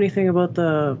they know anything about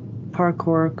the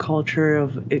parkour culture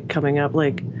of it coming up,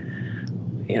 like,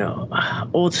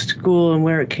 old school and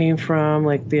where it came from,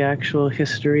 like the actual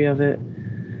history of it,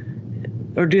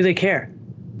 or do they care?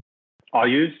 I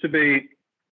used to be.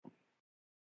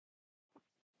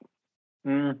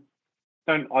 I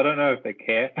don't know if they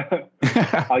care.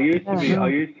 I used to be.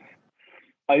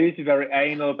 I used to be very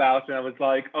anal about it. I was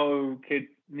like, oh, kids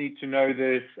need to know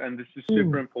this, and this is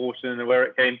super important, and where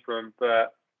it came from.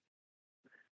 But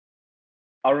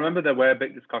I remember there were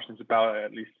big discussions about it,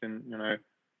 at least in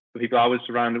the people I was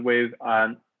surrounded with.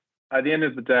 And at the end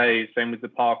of the day, same with the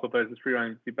parkour versus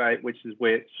freerunning debate, which is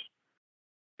which.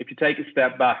 If you take a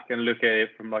step back and look at it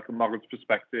from like a Margaret's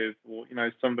perspective, or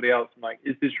somebody else, like,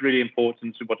 is this really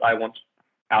important to what I want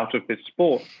out of this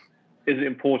sport? Is it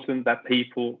important that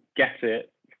people get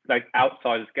it, like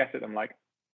outsiders get it? I'm like,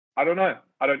 I don't know.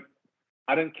 I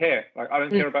don't care. Like, I don't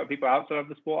care about people outside of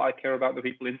the sport. I care about the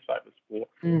people inside the sport.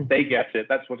 They get it.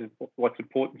 That's what's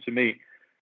important to me.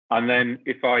 And then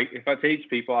if I teach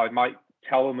people, I might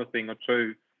tell them a thing or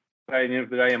two. But at the end of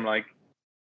the day, I'm like,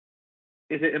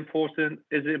 is it important?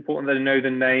 Is it important that I know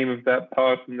the name of that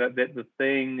person that did the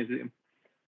thing?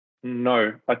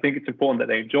 No. I think it's important that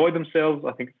they enjoy themselves.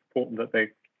 I think it's important that they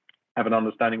have an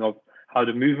understanding of how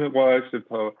the movement works, of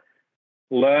how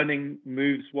learning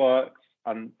moves works,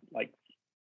 and like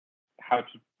how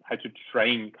to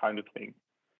train, kind of thing.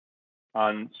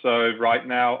 And so right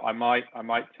now, I might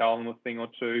tell them a thing or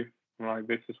two. Like,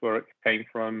 this is where it came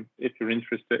from. If they're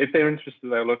interested,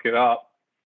 they'll look it up.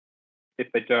 If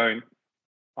they don't,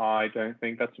 I don't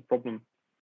think that's a problem.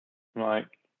 Like,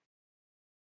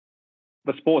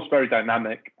 the sport's very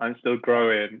dynamic and still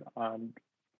growing, and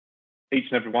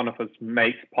each and every one of us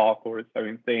makes parkour its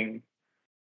own thing.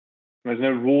 And there's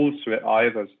no rules to it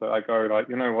either. So I go like,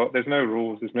 you know what? There's no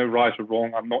rules. There's no right or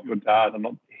wrong. I'm not your dad. I'm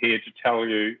not here to tell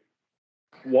you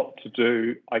what to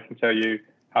do. I can tell you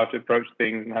how to approach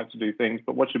things and how to do things.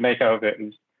 But what you make out of it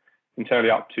is entirely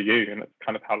up to you. And it's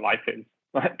kind of how life is.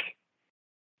 Like,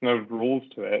 no rules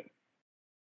to it.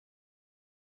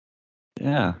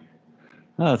 Yeah,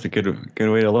 that's a good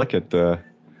way to look at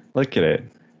it.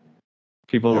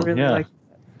 People, really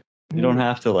you don't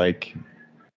have to like.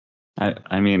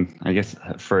 I mean, I guess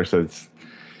at first it's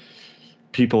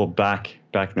people back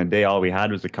in the day. All we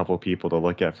had was a couple of people to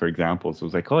look at for examples. It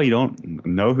was like, oh, you don't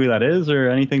know who that is or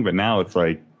anything. But now it's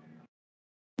like,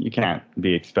 you can't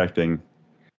be expecting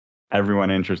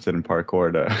everyone interested in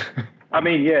parkour to. I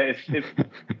mean, yeah, if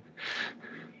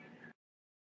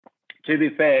to be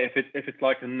fair, if it's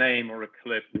like a name or a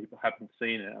clip, people haven't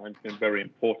seen it, and it's been very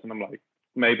important, I'm like,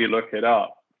 maybe look it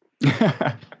up.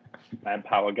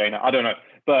 Manpower gainer, I don't know,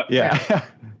 but yeah.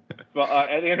 But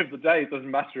at the end of the day, it doesn't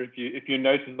matter if you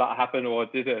notice that happened or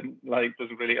it didn't. Like, it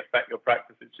doesn't really affect your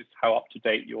practice. It's just how up to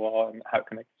date you are and how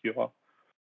connected you are.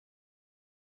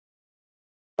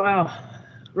 Wow,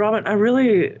 Robin, I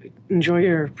really enjoy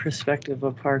your perspective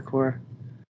of parkour.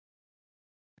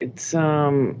 It's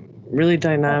really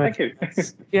dynamic. Oh, thank you.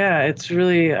 Yeah, it's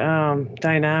really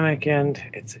dynamic, and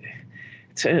it's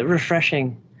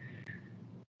refreshing,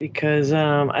 because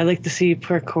I like to see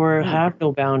parkour have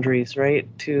no boundaries, right?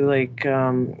 To like,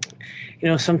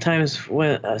 sometimes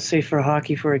when, say for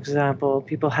hockey, for example,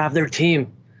 people have their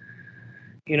team,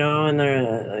 and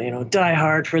they're, die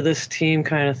hard for this team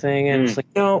kind of thing. And it's like,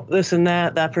 no, this and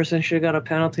that person should have got a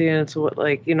penalty. And it's what,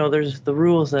 like, there's the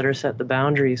rules that are set, the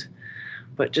boundaries.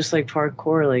 But just like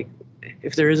parkour, like,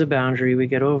 if there is a boundary, we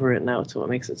get over it. And that's what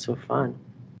makes it so fun.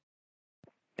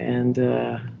 And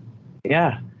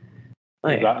yeah.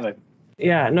 Like, Exactly.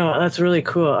 Yeah, no, that's really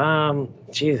cool.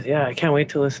 Geez, yeah, I can't wait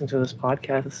to listen to this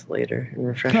podcast later and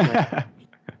refresh my.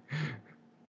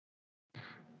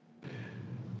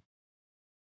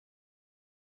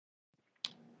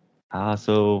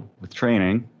 So with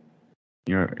training,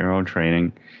 your own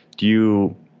training, are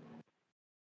you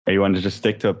want to just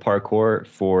stick to parkour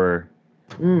for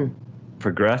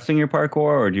progressing your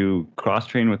parkour, or do you cross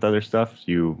train with other stuff?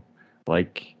 Do you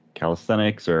like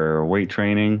calisthenics or weight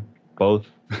training?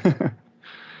 Both?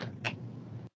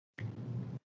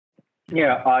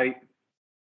 Yeah,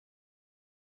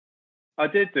 I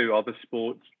did do other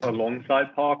sports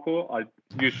alongside parkour. I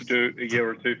used to do a year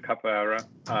or two capoeira,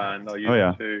 and I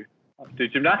used to do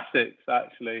gymnastics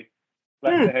actually.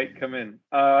 Let the hate come in.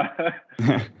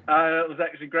 It was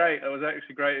actually great. It was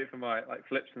actually great for my like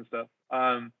flips and stuff.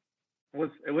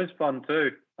 It was fun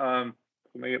too. For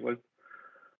me, it was.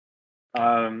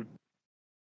 I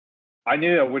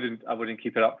knew I wouldn't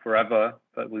keep it up forever,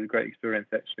 but it was a great experience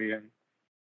actually. And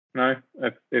no,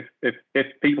 if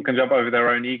people can jump over their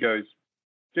own egos,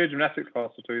 do a gymnastics class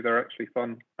or two. They're actually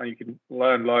fun, and you can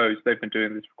learn loads. They've been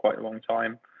doing this for quite a long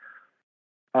time.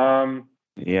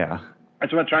 Yeah.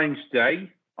 As my training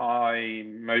today, I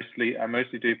mostly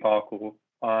do parkour,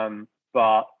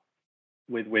 but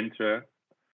with winter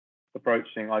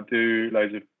approaching, I do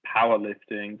loads of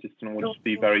powerlifting just in order to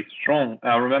be very strong.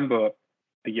 I remember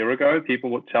a year ago, people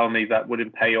would tell me that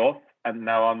wouldn't pay off, and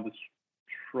now I'm the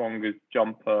strongest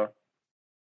jumper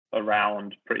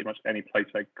around pretty much any place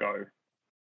I go.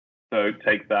 So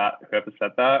take that, whoever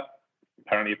said that,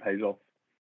 apparently it pays off.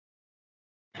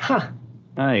 Huh.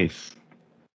 Nice.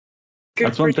 Good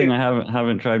That's one thing you. I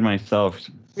haven't tried myself.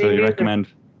 So you recommend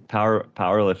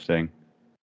powerlifting?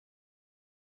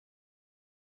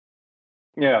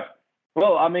 Yeah.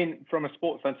 Well, I mean, from a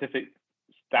sports scientific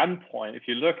standpoint, if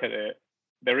you look at it,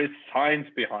 there is science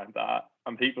behind that.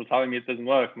 And people telling me it doesn't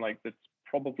work, I'm like, that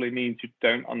probably means you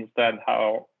don't understand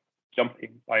how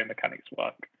jumping biomechanics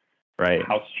work. Right.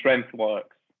 How strength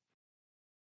works.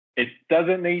 It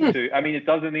doesn't need to, it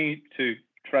doesn't need to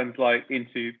translate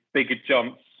into bigger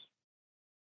jumps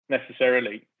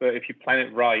necessarily, but if you plan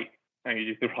it right and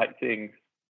you do the right things,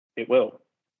 it will.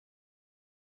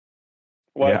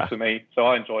 Works for me, so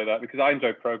I enjoy that because I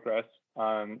enjoy progress.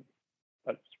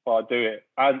 That's why I do it,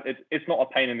 and it's not a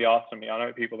pain in the ass for me. I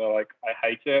know people that are like, I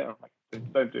hate it. I'm like,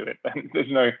 don't do it. Then there's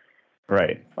no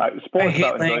right. Like sports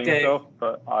about enjoying yourself,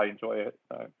 but I enjoy it.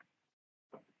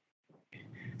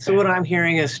 So what I'm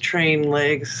hearing is train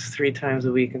legs 3 times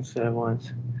a week instead of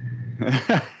once.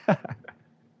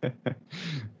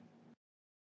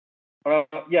 Well,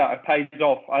 yeah, it pays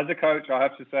off. As a coach, I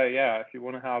have to say, yeah, if you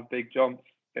want to have big jumps,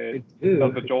 it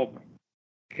does the job.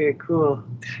 Okay, cool.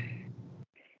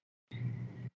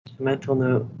 Mental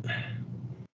note.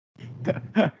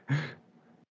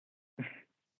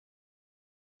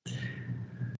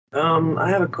 I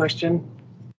have a question.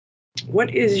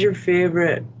 What is your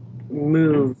favorite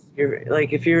move?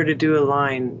 Like, if you were to do a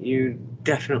line, you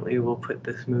definitely will put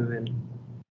this move in.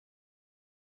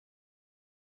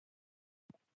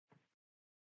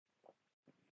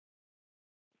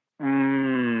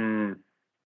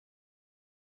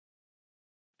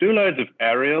 Do loads of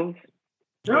aerials,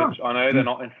 which I know they're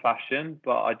not in fashion,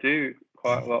 but I do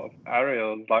quite a lot of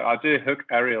aerials. Like I do hook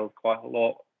aerials quite a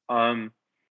lot. I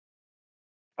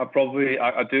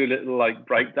do a little like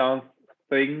breakdown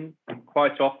thing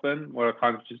quite often where I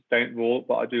kind of just don't walk,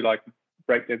 but I do like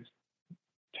breakdance,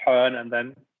 turn and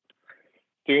then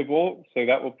do a walk. So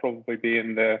that will probably be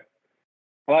in there.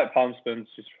 I like palm spins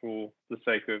just for the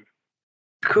sake of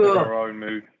our own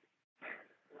move.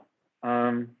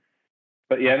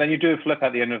 But yeah, then you do a flip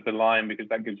at the end of the line because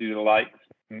that gives you the likes.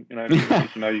 You know you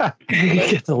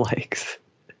get the likes.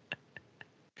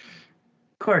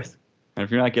 Of course. And if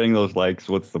you're not getting those likes,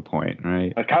 what's the point,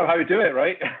 right? That's how you do it,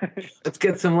 right? Let's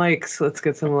get some likes.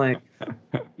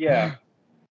 Yeah.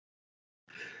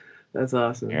 That's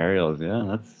awesome. Aerials,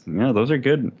 those are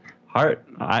good.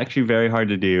 Actually very hard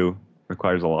to do.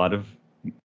 Requires a lot of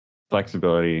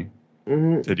flexibility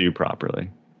to do properly.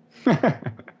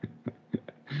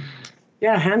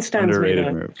 Yeah, handstands made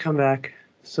a comeback.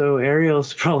 So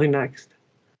aerials probably next.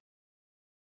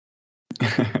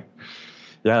 Yeah,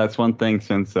 that's one thing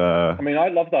since. I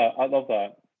love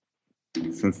that.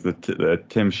 Since the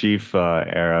Tim Sheaf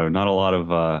era, not a lot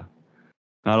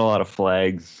of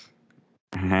flags,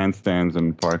 handstands,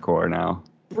 and parkour now.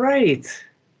 Right.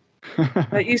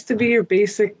 That used to be your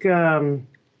basic. Yeah,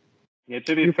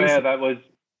 to be fair, that was.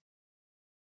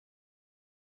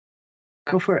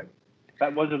 Go for it.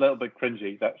 That was a little bit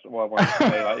cringy. That's what I wanted to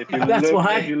say. Like,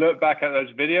 if you look back at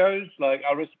those videos, like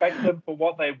I respect them for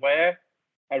what they wear.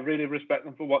 I really respect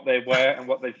them for what they wear and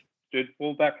what they stood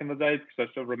for back in the day because I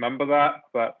still remember that.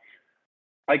 But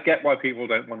I get why people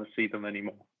don't want to see them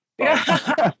anymore.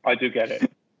 I do get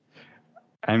it.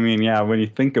 I mean, yeah, when you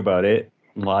think about it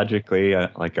logically,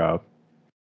 like a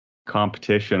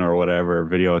competition or whatever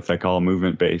video, it's like all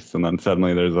movement based, and then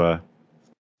suddenly there's a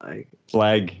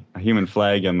human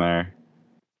flag in there.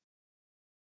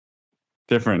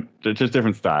 Just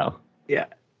different style. Yeah.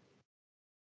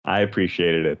 I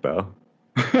appreciated it though.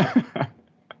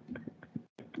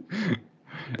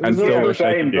 And was still all- wish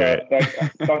I could Same, do it.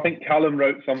 but I think Callum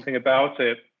wrote something about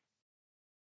it.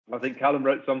 I think Callum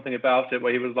wrote something about it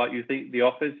where he was like, "You think The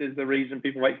Office is the reason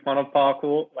people make fun of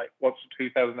parkour? Like, watch the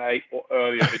 2008 or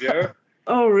earlier video.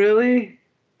 Oh, really?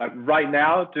 Like, right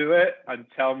now, do it and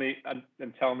tell me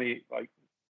like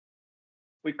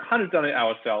we've kind of done it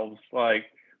ourselves. Like,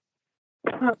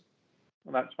 Huh.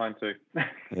 well, that's fine too.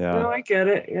 Yeah. No, I get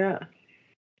it. Yeah.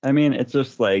 I mean, it's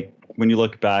just like when you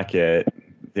look back at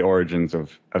the origins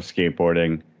of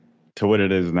skateboarding to what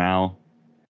it is now,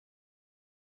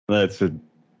 there's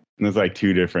like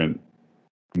two different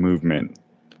movement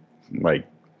like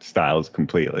styles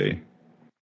completely.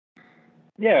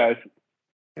 Yeah,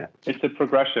 Yeah. it's a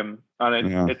progression, and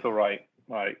Yeah. it's all right.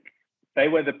 Like, they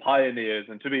were the pioneers,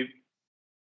 and to be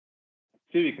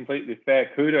completely fair,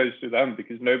 kudos to them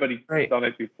because nobody's Right. done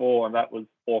it before, and that was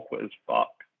awkward as fuck.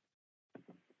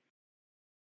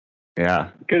 Yeah.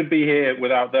 Could be here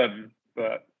without them,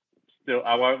 but still,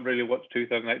 I won't really watch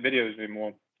 2008 videos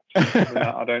anymore. Something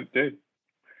that I don't do.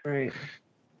 Right.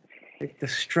 Like the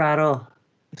straddle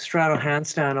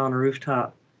handstand on a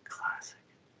rooftop. Classic.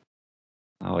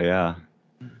 Oh yeah.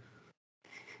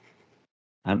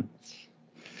 And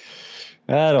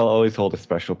that'll always hold a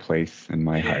special place in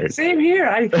my heart. Same here.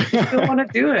 I still want to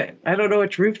do it. I don't know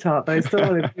which rooftop, but I still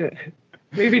want to do it.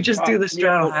 Maybe just do the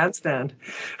straddle handstand.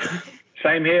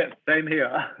 Same here. Same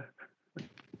here.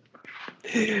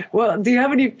 Well, do you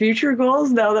have any future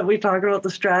goals now that we talk about the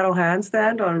straddle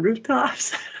handstand on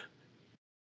rooftops?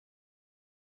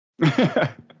 Yeah,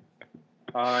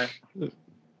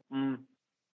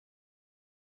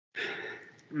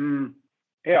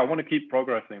 I want to keep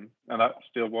progressing, and that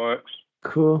still works.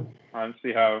 Cool. And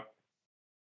see how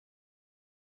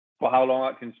long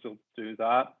I can still do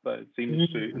that. But it seems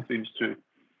to.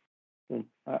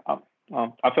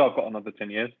 I feel I've got another 10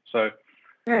 years, so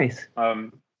Nice.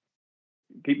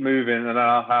 keep moving, and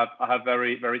I have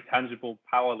very, very tangible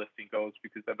powerlifting goals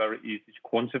because they're very easy to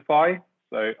quantify.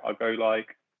 So I go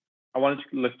like, I wanted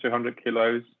to lift 200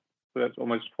 kilos, so that's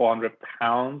almost 400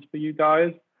 pounds for you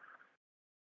guys.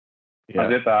 Yeah. I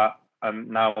did that, and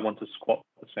now I want to squat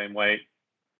the same weight.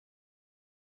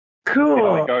 Cool. See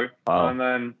how I go, Wow. and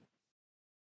then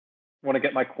I want to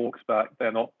get my corks back.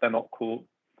 They're not cool.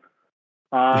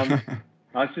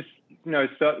 It's just,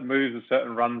 certain moves and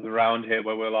certain runs around here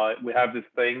where we're like, we have this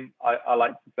thing. I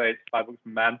like to say it's Cyborg's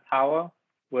manpower,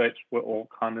 which we all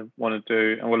kind of want to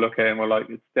do, and we're looking and we're like,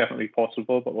 it's definitely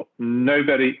possible, but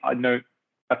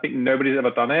I think nobody's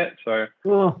ever done it, so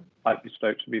Cool. I'd be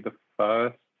stoked to be the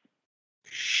first.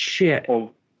 Shit.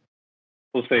 Or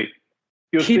we'll see.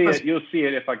 You'll Keep see us- it. You'll see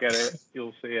it if I get it.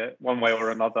 You'll see it one way or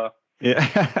another. Yeah.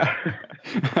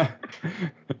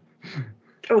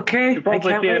 Okay. You'll probably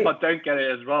I can't see it wait. if I don't get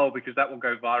it as well, because that will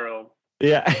go viral.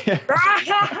 Yeah.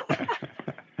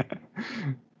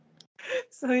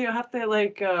 So you have to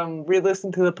like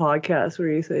re-listen to the podcast where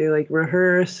you say like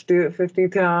rehearse, do it 50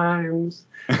 times.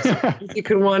 You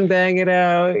can one bang it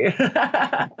out.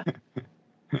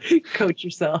 Coach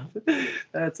yourself.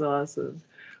 That's awesome.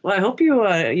 Well, I hope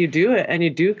you do it and you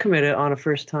do commit it on a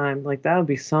first time. Like that would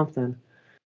be something.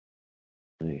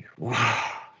 Like, wow.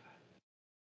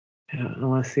 Yeah, I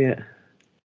want to see it.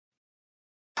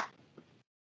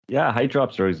 Yeah, height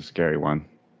drops are always a scary one.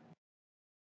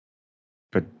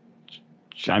 But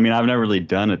I mean, I've never really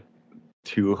done it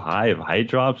too high of height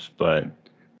drops, but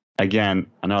again,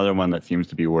 another one that seems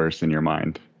to be worse in your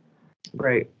mind.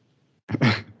 Right.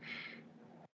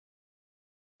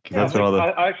 That's what all the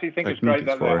I actually think it's technique great is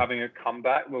that for. they're having a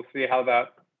comeback. We'll see how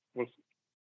that will.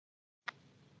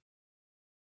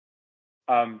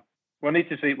 We'll need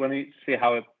to see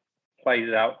how it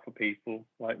plays out for people,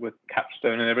 like with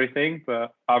Capstone and everything.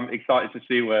 But I'm excited to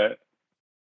see where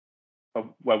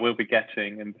we'll be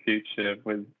getting in the future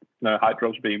with height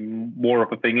drops being more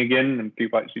of a thing again and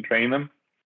people actually train them.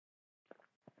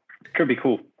 Could be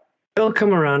cool. It'll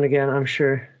come around again, I'm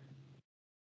sure.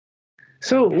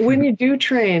 So when you do you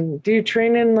train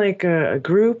in like a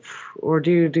group or do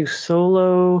you do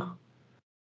solo?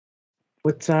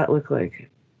 What's that look like?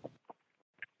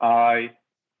 I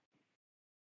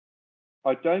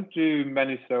don't do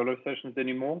many solo sessions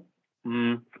anymore.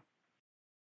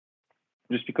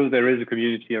 Just because there is a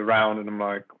community around, and I'm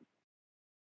like,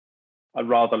 I'd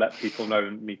rather let people know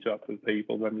and meet up with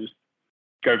people than just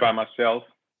go by myself.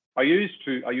 I used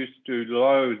to do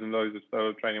loads and loads of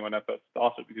solo training when I first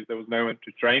started because there was no one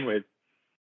to train with.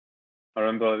 I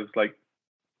remember it was like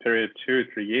period 2 or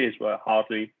 3 years where I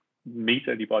hardly meet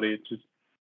anybody. It just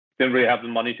didn't really have the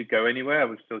money to go anywhere. I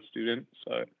was still a student,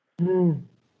 so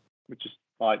we just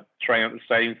like train at the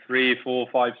same 3, 4,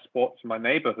 5 spots in my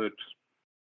neighborhood.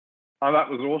 And that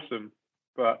was awesome.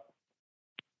 but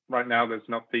right now there's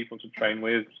enough people to train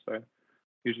with, so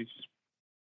usually just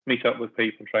meet up with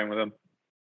people, train with them.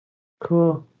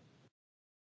 Cool.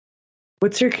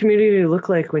 What's your community look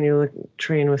like when you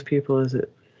train with people? Is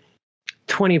it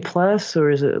 20 plus, or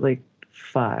is it like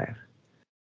 5?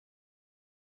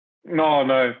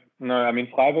 No. I mean,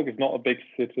 Freiburg is not a big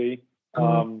city,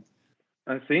 and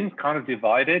it seems kind of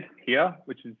divided here,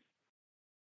 which is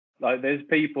like there's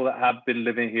people that have been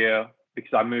living here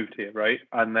because I moved here, right?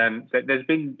 And then there's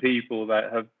been people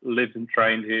that have lived and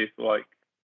trained here for like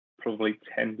probably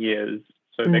 10 years,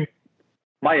 so they're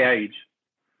my age,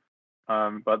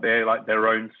 but they're like their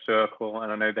own circle,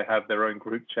 and I know they have their own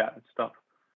group chat and stuff.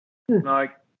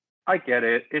 Like, I get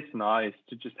it. It's nice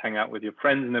to just hang out with your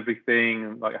friends and everything,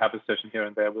 and like have a session here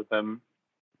and there with them.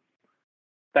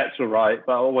 That's all right,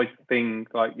 but I always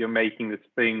think like you're making the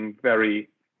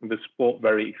sport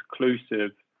very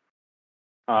exclusive,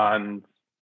 and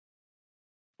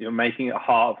you're making it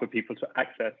hard for people to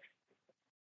access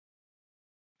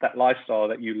that lifestyle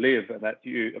that you live and that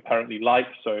you apparently like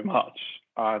so much.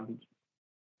 And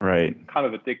right, kind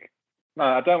of a dick. No,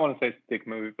 I don't want to say it's a dick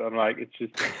move, but I'm like, it's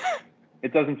just,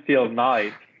 it doesn't feel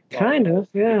nice. Kind of,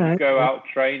 yeah. If you go out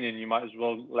training, you might as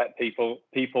well let people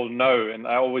know. And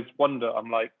I always wonder, I'm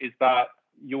like, is that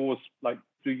yours? Like,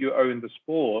 do you own the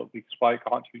sport? Because why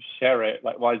can't you share it?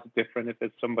 Like, why is it different if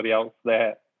there's somebody else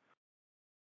there?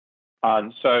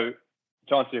 And so,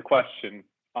 to answer your question,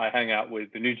 I hang out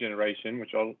with the new generation,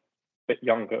 which are a bit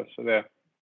younger, so they're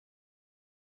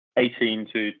 18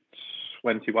 to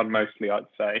 21 mostly, I'd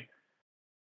say.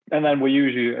 And then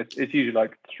it's usually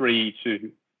like 3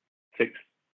 to 6,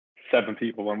 7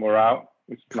 people when we're out.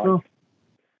 It's cool. Nice.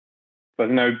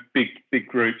 But no big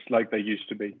groups like they used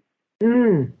to be.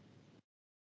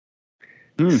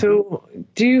 So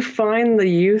do you find the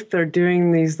youth are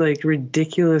doing these like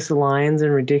ridiculous lines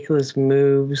and ridiculous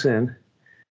moves, and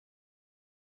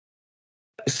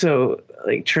so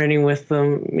like training with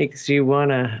them makes you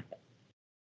want to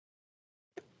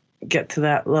get to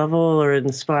that level, or it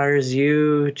inspires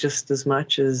you just as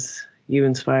much as you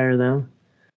inspire them?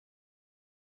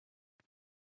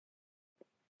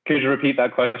 Could you repeat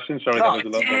that question? Sorry, that was a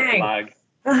little bit of lag.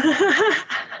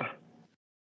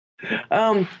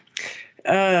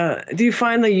 Do you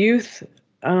find the youth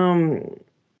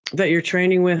that you're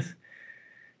training with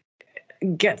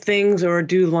get things or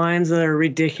do lines that are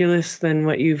ridiculous than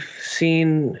what you've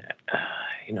seen,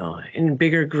 in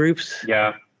bigger groups?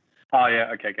 Yeah. Oh,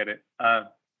 yeah. Okay, get it. I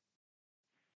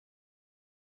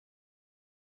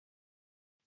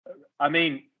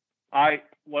mean,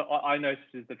 what I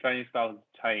noticed is the training style has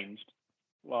changed.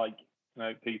 Like,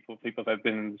 people that have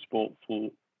been in the sport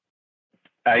for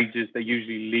ages, they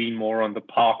usually lean more on the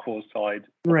parkour side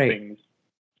of things.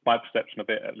 My perception of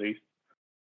it, at least.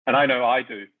 And I know I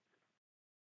do.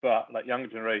 But like younger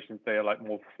generations, they are like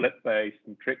more flip-based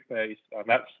and trick-based. And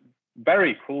that's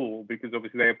very cool because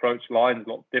obviously they approach lines a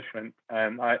lot different.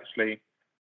 And this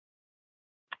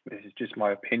is just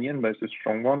my opinion, but it's a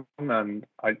strong one. And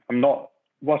I'm not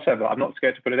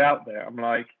scared to put it out there. I'm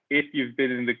like, if you've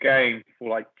been in the game for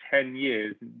like 10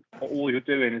 years, and all you're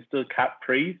doing is still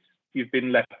caprice, you've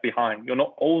been left behind. You're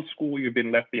not old school, you've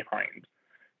been left behind.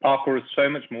 Parkour is so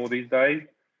much more these days.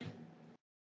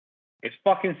 It's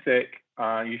fucking sick.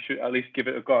 You should at least give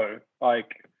it a go.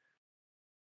 Like,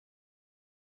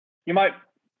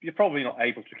 you're probably not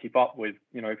able to keep up with,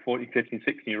 14, 15,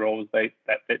 16-year-olds that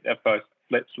did their first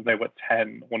flips when they were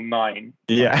 10 or 9.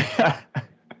 Yeah.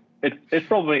 It's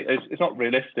probably not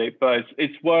realistic, but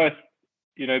it's worth,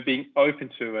 being open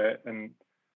to it and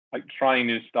like trying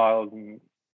new styles. And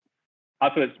I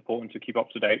feel it's important to keep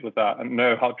up to date with that and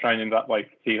know how training that way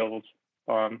feels,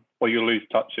 or you lose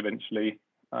touch eventually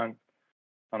and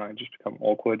just become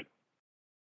awkward.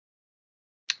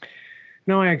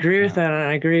 No, I agree with that.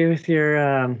 I agree with your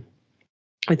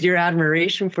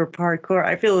admiration for parkour.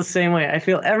 I feel the same way. I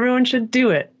feel everyone should do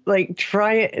it. Like,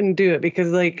 try it and do it,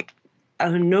 because like, I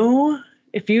don't know,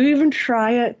 if you even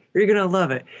try it, you're going to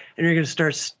love it. And you're going to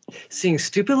start seeing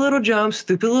stupid little jumps,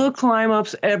 stupid little climb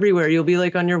ups everywhere. You'll be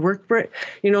like on your work break,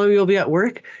 you'll be at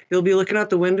work, you'll be looking out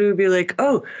the window and be like,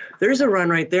 oh, there's a run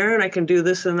right there and I can do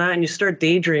this and that. And you start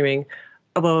daydreaming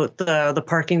about the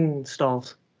parking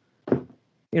stalls.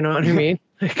 You know what I mean?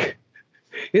 Like,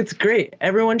 it's great.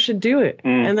 Everyone should do it.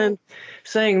 And then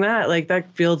saying that, like,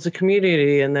 that builds a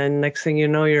community. And then next thing you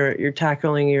know, you're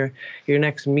tackling your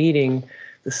next meeting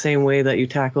the same way that you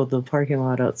tackled the parking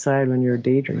lot outside when you were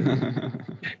daydreaming.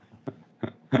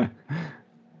 Yeah,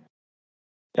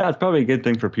 it's probably a good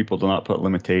thing for people to not put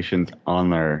limitations on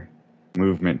their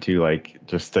movement to like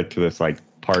just stick to this like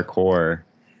parkour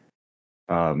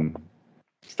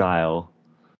style.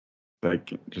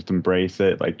 Like, just embrace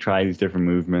it. Like, try these different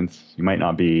movements. You might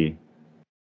not be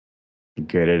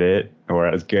good at it, or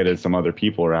as good as some other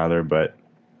people, rather, but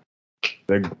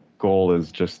the goal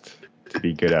is just to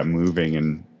be good at moving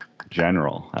in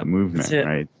general, at movement, That's it.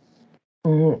 right?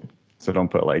 Mhm. So don't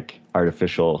put like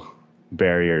artificial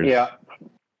barriers. Yeah.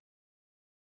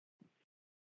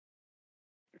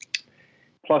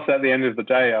 Plus, at the end of the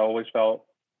day, I always felt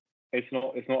it's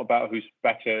not about who's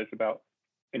better. It's about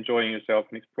enjoying yourself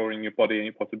and exploring your body and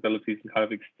your possibilities and kind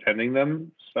of extending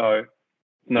them. So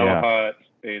no hurt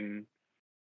in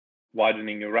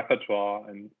widening your repertoire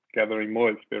and gathering more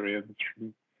experience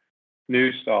from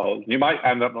new styles. You might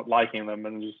end up not liking them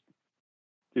and just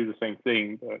do the same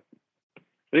thing, but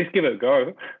at least give it a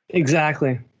go.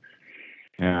 Exactly.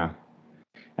 Yeah.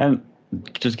 And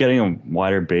just getting a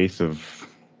wider base of,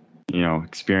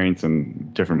 experience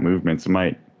and different movements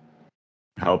might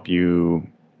help you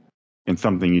in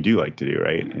something you do like to do,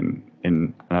 right?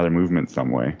 In another movement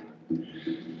some way.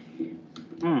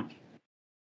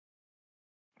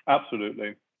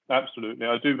 Absolutely.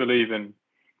 I do believe in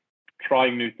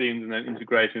trying new things and then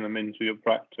integrating them into your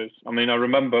practice. I mean, I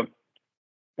remember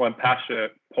when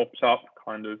Pasha popped up,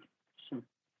 kind of,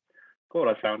 God,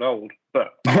 I sound old,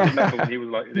 but I remember when he was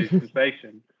like the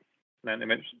sensation, and then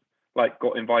eventually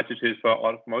got invited to his first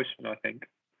Art of Motion, I think.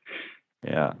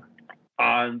 Yeah.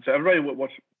 And so everybody would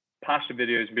watch Pasha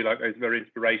videos and be like, oh, it's very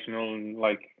inspirational and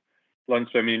learn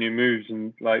so many new moves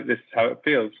and this is how it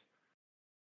feels.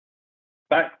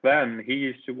 Back then, he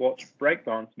used to watch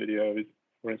breakdance videos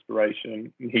for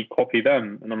inspiration and he'd copy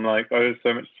them. And I'm like, oh, it's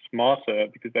so much smarter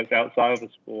because that's outside of the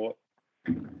sport.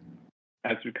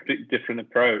 It's a completely different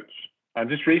approach. And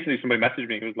just recently, somebody messaged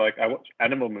me who was like, I watch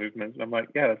animal movements. And I'm like,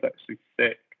 yeah, that's actually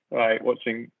sick.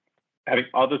 Having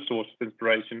other sources of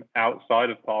inspiration outside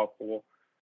of parkour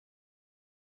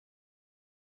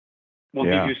will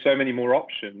give you so many more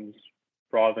options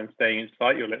rather than staying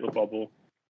inside your little bubble.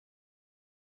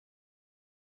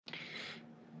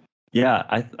 Yeah,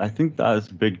 I think that's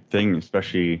a big thing,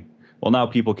 especially, well, now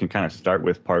people can kind of start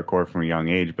with parkour from a young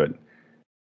age, but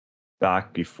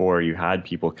back before you had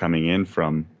people coming in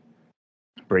from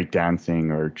breakdancing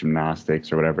or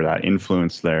gymnastics or whatever that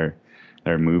influenced their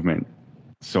movement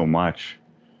so much.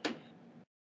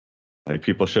 Like,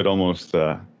 people should almost,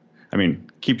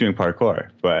 keep doing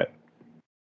parkour, but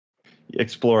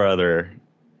explore other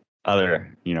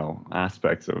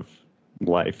aspects of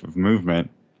life, of movement.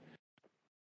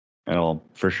 It'll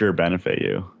for sure benefit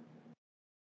you.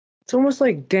 It's almost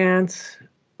like dance,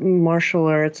 martial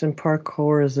arts, and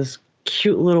parkour is this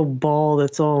cute little ball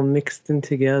that's all mixed in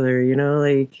together,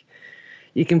 like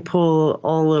you can pull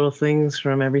all little things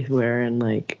from everywhere and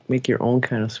make your own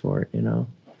kind of sport,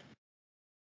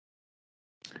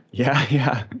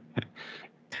 Yeah.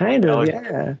 Kind of,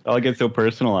 yeah. I'll get so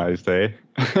personalized, eh?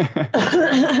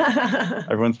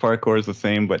 Everyone's parkour is the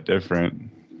same but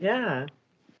different. Yeah.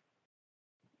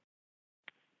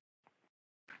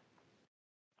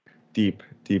 Deep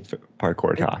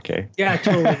parkour talk, eh? Yeah, it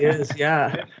totally is.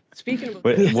 Yeah. Speaking of,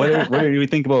 what do you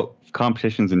think about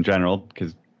competitions in general?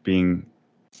 Because being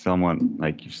someone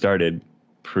like you started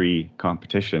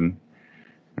pre-competition,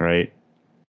 right?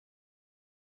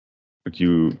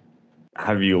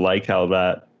 Have you liked how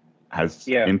that has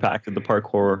impacted the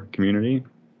parkour community?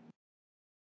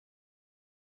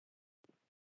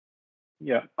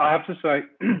 Yeah, I have to say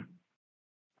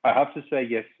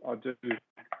yes, I do.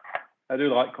 I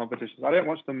do like competitions. I don't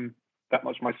watch them that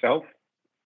much myself,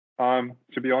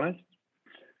 to be honest.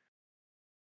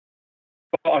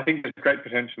 But I think there's great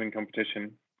potential in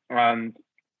competition. And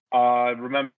I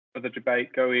remember the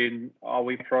debate going, are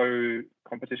we pro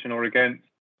competition or against?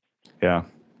 Yeah.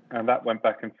 And that went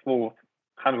back and forth,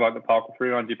 kind of like the parkour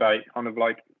freerun debate, kind of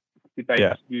like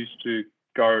debates used to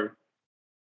go.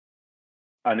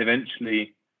 And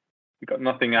eventually we got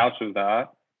nothing out of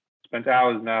that. Spent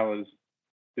hours and hours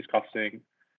discussing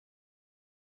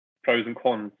pros and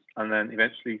cons, and then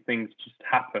eventually things just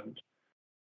happened.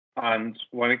 And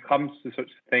when it comes to such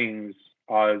things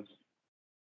as,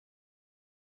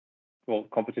 well,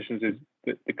 competitions is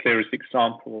the clearest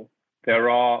example. There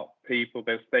are people,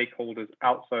 there's stakeholders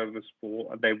outside of the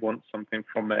sport, and they want something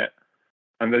from it.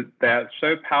 And they're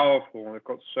so powerful, and they've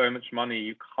got so much money,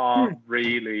 you can't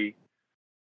really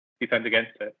defend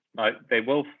against it. They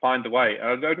will find a way. And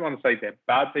I don't want to say they're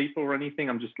bad people or anything.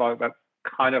 I'm just like, that's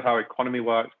kind of how economy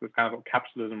works. That's kind of how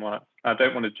capitalism works. I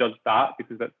don't want to judge that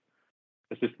because that's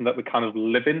the system that we kind of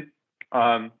live in.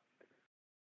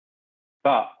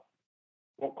 But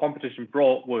what competition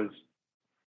brought was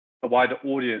a wider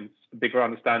audience a bigger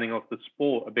understanding of the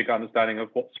sport, a bigger understanding of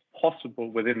what's possible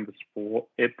within the sport.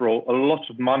 It brought a lot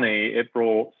of money. It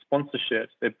brought sponsorships.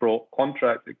 It brought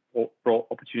contracts. It brought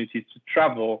opportunities to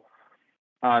travel.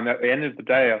 And at the end of the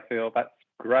day, I feel that's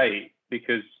great,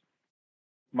 because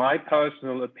my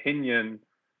personal opinion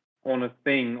on a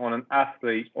thing, on an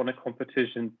athlete, on a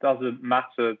competition doesn't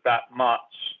matter that much.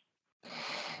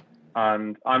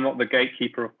 And I'm not the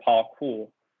gatekeeper of parkour.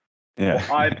 Yeah.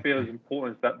 What I feel is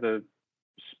important is that the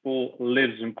sport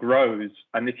lives and grows.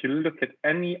 And if you look at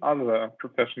any other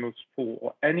professional sport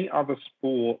or any other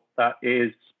sport that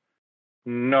is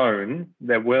known,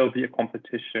 there will be a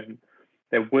competition.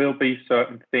 There will be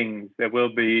certain things. There will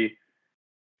be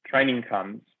training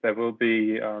camps. There will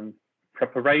be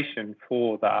preparation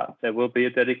for that. There will be a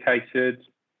dedicated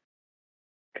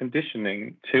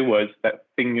conditioning towards that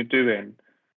thing you're doing.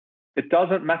 It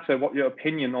doesn't matter what your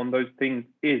opinion on those things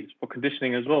is for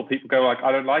conditioning as well. People go like,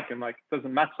 I don't like it. Like, it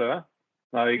doesn't matter.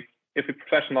 Like, if we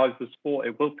professionalize the sport,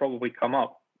 it will probably come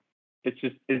up. It's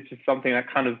just something I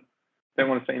kind of don't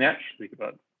want to say naturally,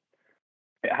 but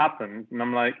it happens. And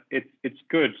I'm like, it's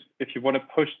good. If you want to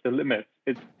push the limits,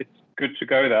 it's good to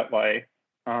go that way.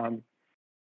 And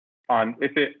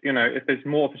if there's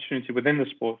more opportunity within the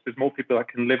sport, if there's more people that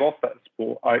can live off that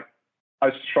sport, I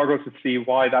struggle to see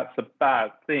why that's a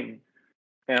bad thing.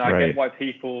 And I get why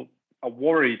people are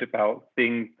worried about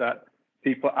things that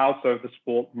people outside of the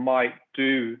sport might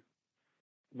do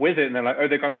with it. And they're like, oh,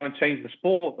 they're going to change the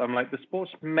sport. I'm like, the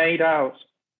sport's made out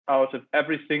of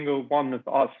every single one of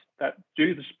us that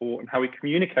do the sport and how we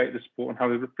communicate the sport and how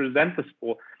we represent the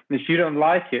sport. And if you don't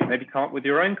like it, maybe come up with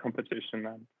your own competition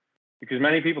then. Because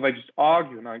many people, they just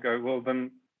argue, and I go, well,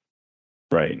 then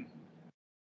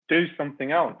do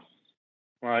something else.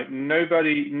 Right?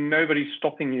 Nobody's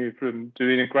stopping you from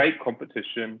doing a great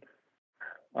competition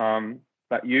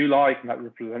that you like and that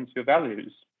represents your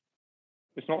values.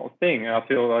 It's not a thing. And I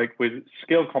feel like with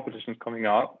skill competitions coming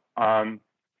up,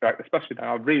 especially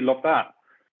now, I really love that.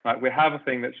 Like, we have a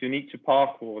thing that's unique to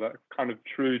parkour, that's kind of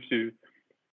true to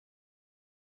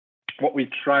what we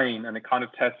train, and it kind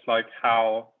of tests like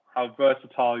how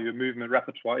versatile your movement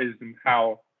repertoire is and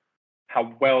how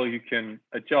well you can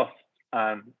adjust,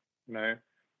 and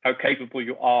how capable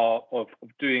you are of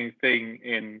doing a thing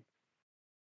in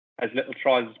as little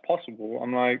tries as possible.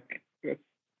 I'm like, that's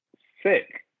sick.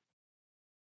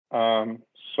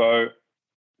 So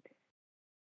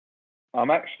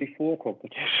I'm actually for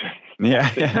competition.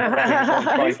 Yeah. That's what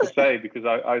I'm trying to say, because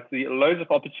I see loads of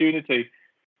opportunity.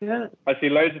 Yeah. I see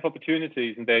loads of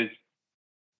opportunities, and there's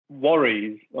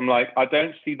worries. I'm like, I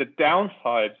don't see the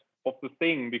downside of the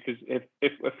thing, because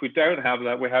if we don't have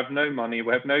that, we have no money,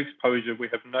 we have no exposure, we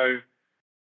have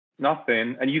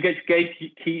nothing, and you get to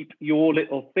keep your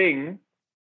little thing.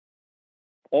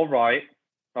 All right,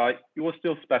 you're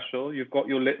still special. You've got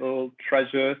your little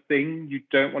treasure thing you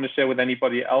don't want to share with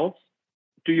anybody else.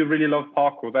 Do you really love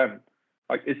parkour then?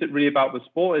 Like, is it really about the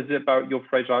sport? Is it about your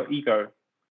fragile ego?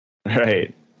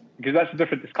 Right. Because that's a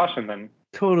different discussion then.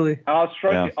 Totally. And I'll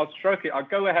stroke it. I'll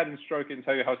go ahead and stroke it and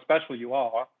tell you how special you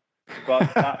are.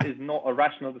 But that is not a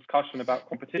rational discussion about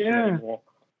competition anymore.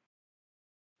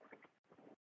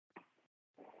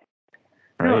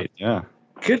 Right. Yeah.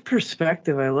 Good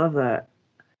perspective. I love that.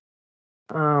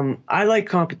 I like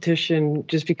competition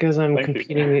just because I'm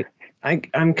competing.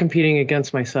 I'm competing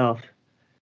against myself.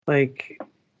 Like,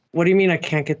 what do you mean I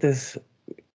can't get this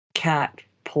cat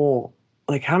pole?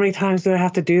 Like, how many times do I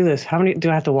have to do this? How many do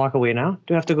I have to walk away now?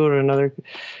 Do I have to go to another?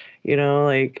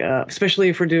 Especially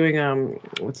if we're doing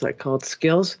what's that called?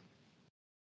 Skills.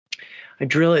 I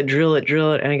drill it,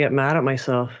 and I get mad at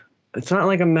myself. It's not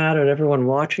like I'm mad at everyone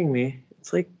watching me.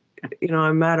 It's like,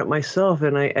 I'm mad at myself,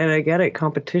 and I get it,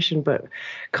 competition, but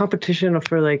competition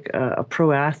for like a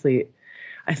pro athlete,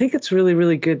 I think it's really,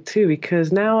 really good too,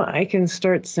 because now I can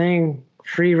start saying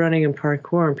free running and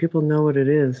parkour, and people know what it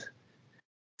is.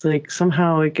 It's like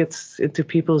somehow it gets into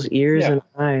people's ears and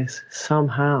eyes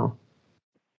somehow.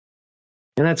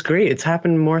 And that's great. It's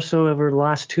happened more so over the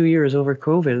last 2 years over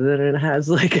COVID than it has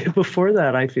like before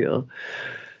that, I feel.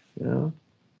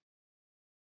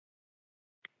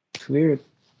 It's weird.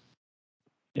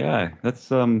 Yeah,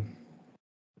 that's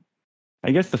I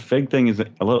guess the FIG thing is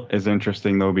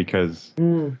interesting though, because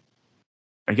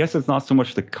I guess it's not so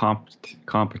much the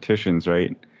competitions,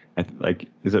 right?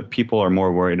 Is it people are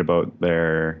more worried about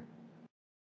their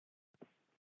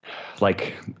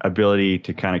like ability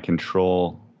to kind of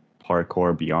control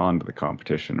parkour beyond the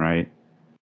competition, right?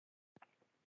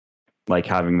 Like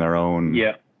having their own.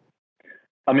 Yeah.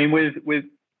 I mean, with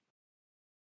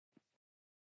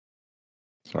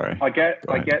Sorry. I get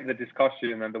the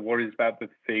discussion and the worries about the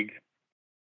FIG.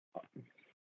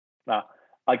 Now,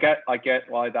 I get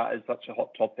why that is such a hot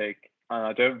topic, and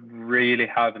I don't really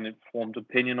have an informed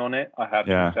opinion on it, I have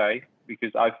to say,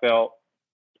 because I felt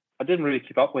I didn't really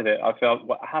keep up with it. I felt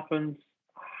what happens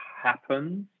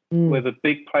with a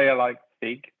big player like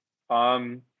Fig.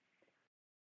 I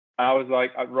was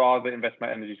like, I'd rather invest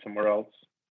my energy somewhere else.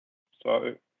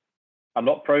 So I'm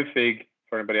not pro Fig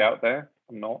for anybody out there.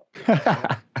 I'm not.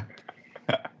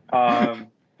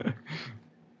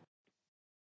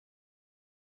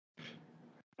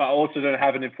 But I also don't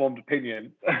have an informed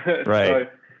opinion. Right. So,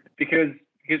 because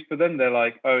for them, they're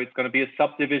like, oh, it's going to be a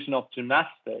subdivision of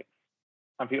gymnastics.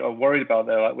 And people are worried about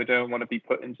that. Like, we don't want to be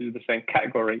put into the same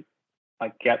category.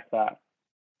 I get that.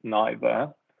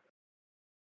 Neither.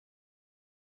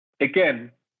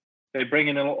 Again, they bring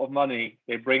in a lot of money.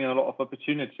 They bring in a lot of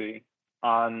opportunity.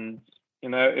 And, you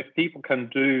know, if people can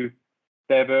do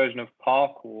their version of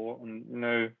parkour and, you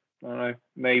know, I don't know,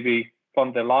 maybe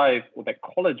fund their life or their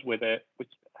college with it, which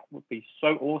would be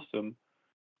so awesome.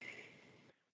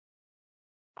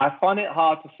 I find it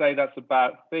hard to say that's a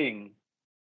bad thing.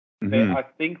 Mm-hmm. I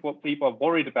think what people are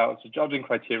worried about is the judging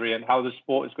criteria and how the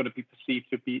sport is going to be perceived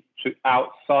to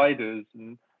outsiders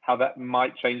and how that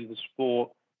might change the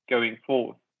sport going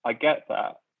forward. I get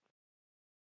that.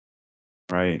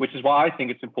 Right. Which is why I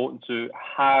think it's important to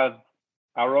have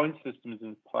our own systems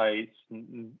in place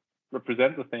and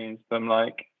represent the things. I'm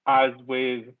like, as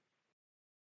with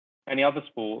any other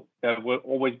sport, there will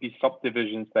always be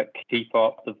subdivisions that keep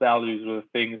up the values or the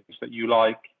things that you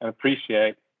like and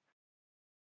appreciate.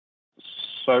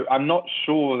 So I'm not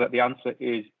sure that the answer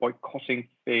is boycotting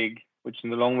Fig, which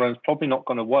in the long run is probably not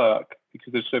going to work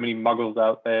because there's so many muggles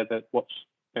out there that watch,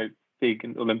 you know, Fig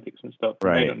and Olympics and stuff.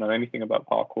 And they don't know anything about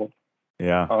parkour.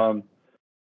 Yeah.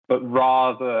 But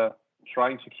rather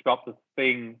trying to keep up the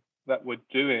thing that we're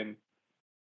doing.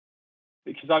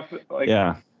 Because I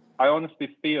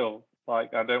honestly feel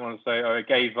like, I don't want to say, oh, I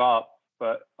gave up,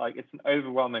 but like it's an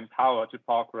overwhelming power to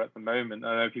parkour at the moment.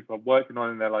 I know people are working on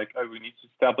it and they're like, oh, we need to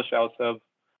establish ourselves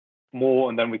more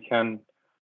and then we can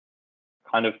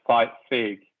kind of fight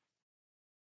Fig.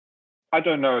 I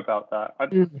don't know about that.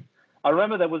 I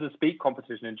remember there was a speed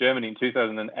competition in Germany in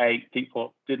 2008.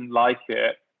 People didn't like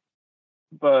it,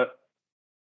 but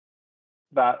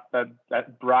that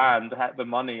brand had the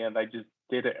money and they just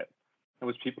did it. There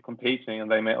was people competing and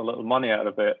they made a little money out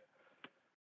of it.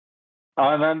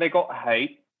 And then they got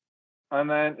hate. And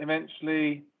then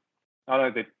eventually, I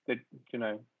don't know, they you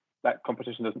know, that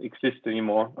competition doesn't exist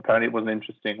anymore. Apparently it wasn't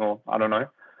interesting, or I don't know.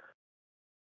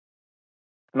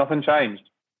 Nothing changed.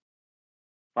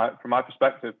 Right, from my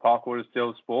perspective, parkour is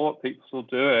still a sport. People still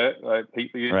do it. Like,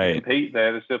 people used to compete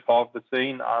there. They're still part of the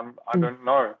scene. I don't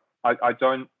know. I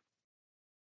don't.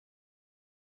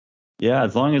 Yeah,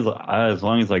 as long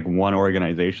as like one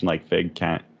organization like Fig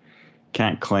can't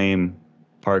claim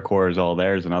parkour is all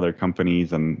theirs, and other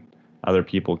companies and other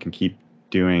people can keep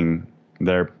doing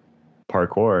their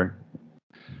parkour,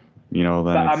 you know,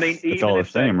 then it's all the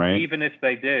same, right? Even if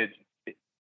they did,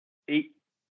 even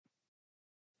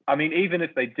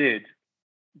if they did,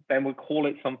 then we'll call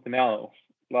it something else.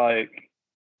 Like,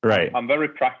 right. I'm very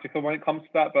practical when it comes to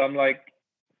that, but I'm like,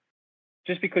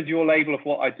 just because your label of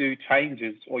what I do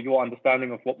changes or your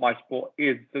understanding of what my sport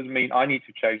is doesn't mean I need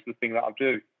to change the thing that I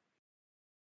do.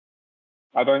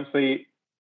 I don't see.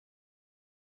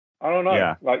 I don't know.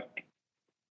 Yeah. Like,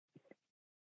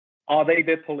 are they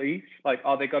the police? Like,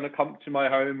 are they going to come to my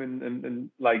home and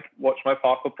like watch my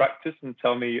parkour practice and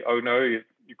tell me, oh no, you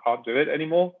can't do it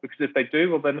anymore? Because if they do,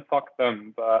 well then fuck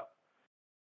them. But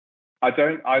I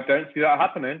don't see that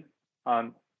happening.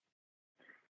 I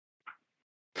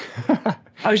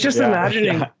was just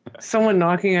imagining someone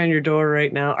knocking on your door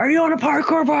right now. Are you on a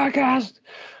parkour podcast?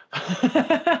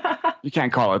 You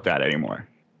can't call it that anymore.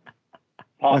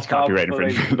 That's copyright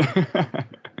infringement.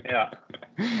 Yeah.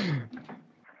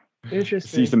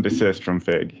 Interesting. Cease and desist from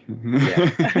Fig.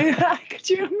 Yeah. Could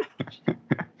you imagine?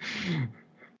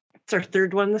 It's our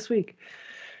third one this week.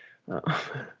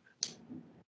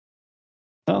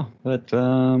 But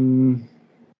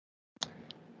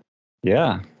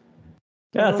yeah,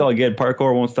 it's all good.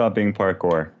 Parkour won't stop being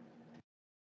parkour.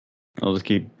 It'll just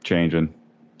keep changing.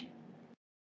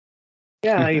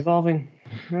 Yeah, evolving,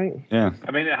 right? Yeah.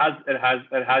 I mean, it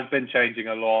has been changing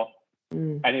a lot.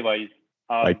 Anyways,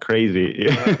 like crazy.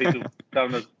 People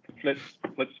telling us flips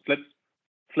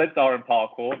are in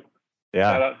parkour.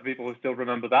 Yeah. Shout out to people who still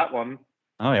remember that one.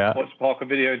 Oh yeah. Watched a parkour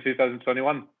video in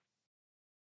 2021.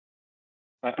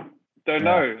 Don't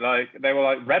know. Like, they were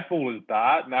like, Red Bull is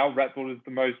bad. Now Red Bull is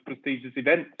the most prestigious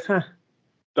event. Don't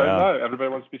know.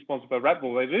 Everybody wants to be sponsored by Red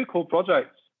Bull. They do cool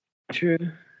projects. True.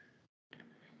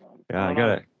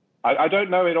 Yeah, I don't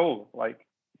know it all. Like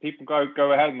people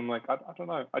go ahead, and I'm like, I don't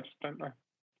know. I just don't know.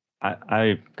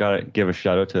 I gotta give a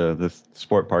shout out to this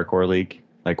Sport Parkour League.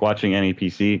 Like watching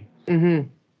NAPC,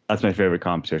 that's my favorite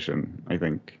competition. I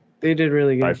think they did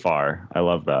really good by far. I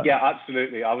love that. Yeah,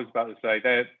 absolutely. I was about to say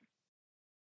they're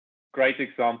great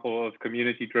example of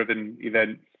community-driven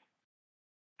events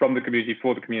from the community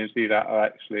for the community that are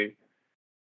actually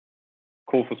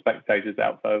cool for spectators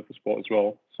outside of the sport as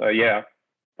well. So yeah,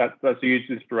 that's a huge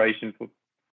inspiration for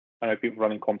I know people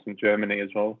running comps in Germany as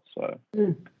well. So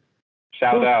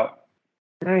shout out.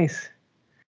 Nice.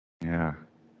 Yeah.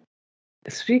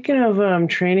 Speaking of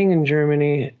training in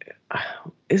Germany,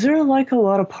 is there like a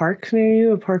lot of parks near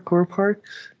you, parkour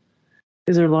parks?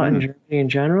 Is there a lot in Germany in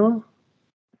general?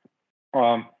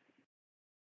 No.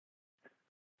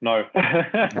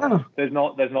 Oh. There's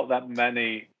not that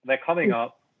many. They're coming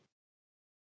up,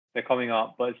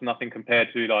 but it's nothing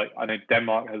compared to, like, I know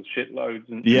Denmark has shitloads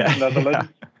and Netherlands.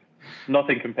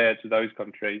 Nothing compared to those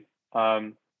countries.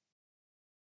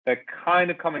 They're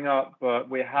kind of coming up, but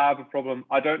we have a problem.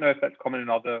 I don't know if that's common in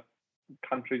other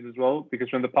countries as well, because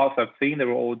from the parks I've seen, they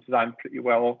were all designed pretty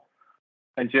well.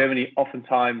 And Germany,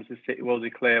 oftentimes, the city will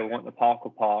declare we want the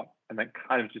parkour park, and then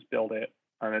kind of just build it.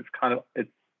 And it's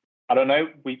I don't know.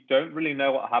 We don't really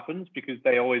know what happens, because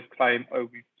they always claim, oh,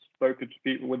 we've spoken to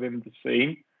people within the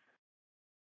scene.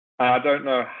 And I don't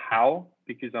know how,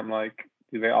 because I'm like,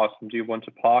 do they ask them, do you want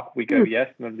a park? We go,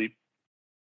 yes. And then they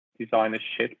design a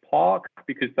shit park,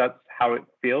 because that's how it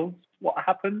feels. What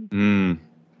happens?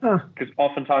 Because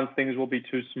oftentimes things will be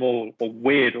too small or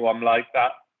weird, or I'm like,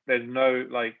 that there's no,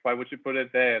 like, why would you put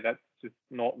it there? That's just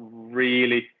not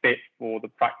really fit for the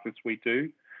practice we do.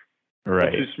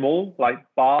 Right. Or too small, like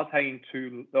bars hanging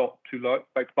too low,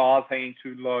 like bars hanging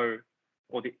too low,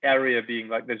 or the area being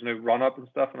like there's no run up and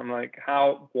stuff. And I'm like,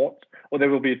 how, what? Or there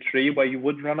will be a tree where you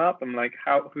would run up. I'm like,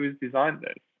 who's designed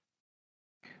this?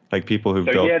 Like people who've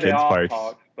built kids parks.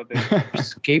 But there's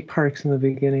skate parks in the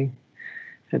beginning.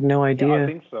 Had no idea. Yeah, I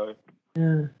think so.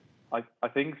 Yeah. I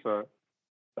think so.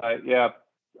 Yeah.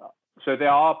 So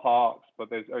there are parks, but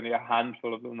there's only a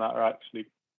handful of them that are actually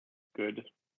good.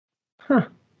 Huh.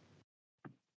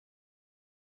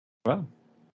 Well,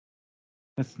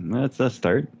 that's a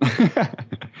start.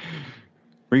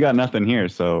 We got nothing here,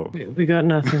 so we got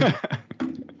nothing.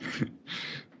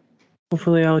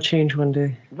 Hopefully, I'll change one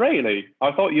day. Really?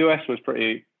 I thought US was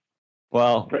pretty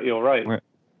all right.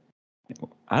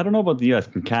 I don't know about the US.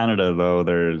 In Canada, though,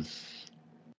 there's,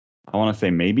 I want to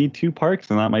say maybe 2 parks,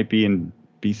 and that might be in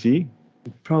BC.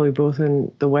 Probably both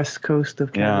in the west coast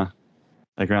of Canada.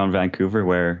 Yeah, like around Vancouver,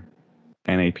 where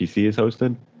NAPC is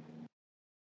hosted.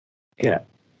 Yeah,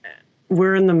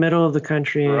 we're in the middle of the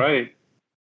country, right?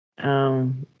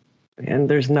 And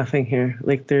there's nothing here.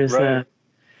 Like there's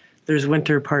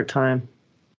winter part-time,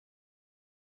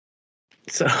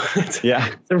 so it's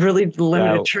a really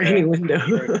limited training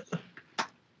window.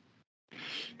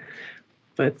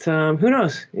 But who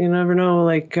knows? You never know.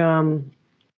 Like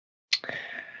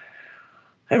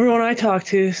everyone I talk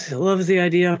to loves the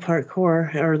idea of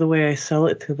parkour, or the way I sell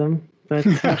it to them. But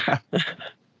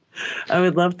I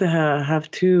would love to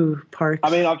have 2 parks. I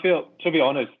mean, I feel, to be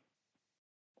honest,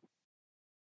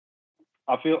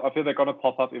 I feel they're going to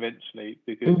pop up eventually,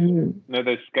 because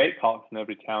there's skate parks in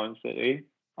every town and city.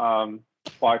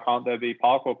 Why can't there be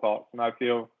parkour parks? And I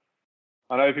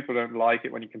know people don't like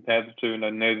it when you compare the two and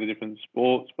don't know the different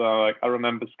sports, but I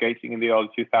remember skating in the early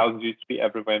 2000s used to be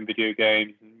everywhere in video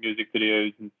games and music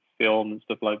videos and film and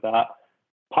stuff like that.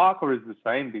 Parkour is the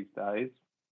same these days.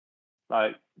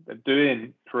 Like, they're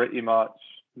doing pretty much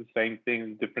the same thing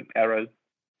in different eras.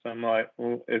 So I'm like,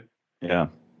 well, if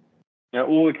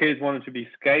all the kids wanted to be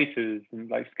skaters,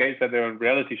 and like skaters had their own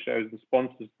reality shows and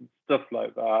sponsors and stuff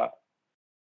like that,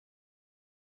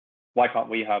 why can't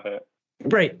we have it?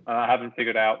 Right. And I haven't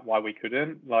figured out why we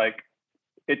couldn't. Like,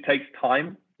 it takes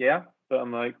time, yeah, but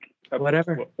I'm like,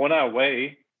 whatever. We're on our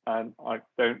way, and I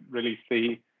don't really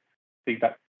see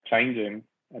that changing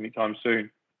anytime soon.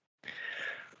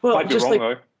 Well,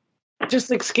 just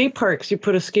like skate parks, you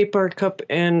put a skate park up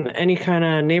in any kind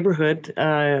of neighborhood,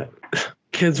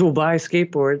 kids will buy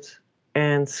skateboards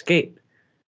and skate.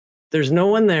 There's no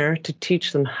one there to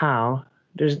teach them how.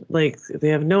 They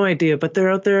have no idea, but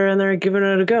they're out there and they're giving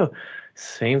it a go.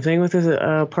 Same thing with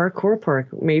a parkour park.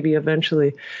 Maybe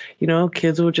eventually,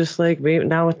 kids will just maybe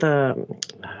now with the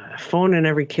phone in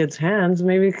every kid's hands,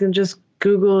 maybe you can just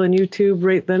Google and YouTube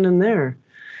right then and there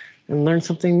and learn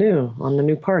something new on the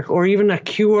new park, or even a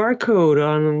QR code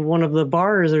on one of the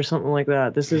bars or something like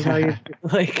that. This is how you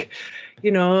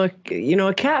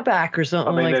a cat back or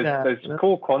something like that. There's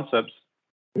cool concepts.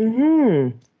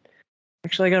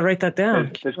 Actually, I gotta write that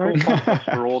down. There's cool concepts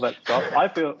for all that stuff. I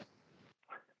know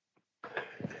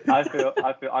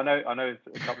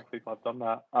a couple of people have done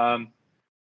that.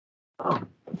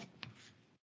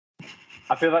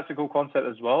 I feel that's a cool concept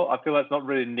as well. I feel that's not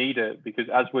really needed because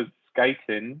as with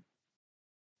skating,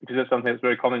 because it's something that's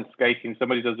very common in skating,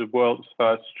 somebody does the world's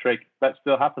first trick. That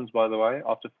still happens, by the way,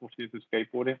 after 40 years of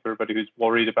skateboarding. For everybody who's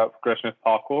worried about progression of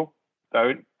parkour,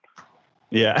 don't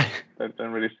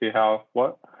really see how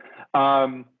what.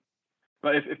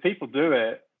 But if people do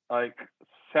it, like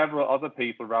several other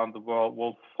people around the world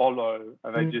will follow,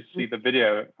 and they just see the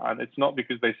video, and it's not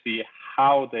because they see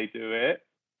how they do it,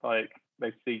 like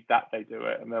they see that they do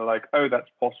it, and they're like, oh, that's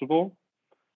possible.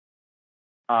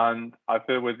 And I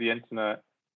feel with the internet,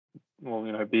 well,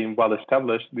 being well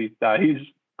established these days,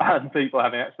 and people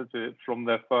having access to it from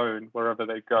their phone wherever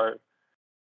they go,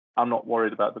 I'm not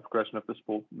worried about the progression of the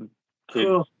sport.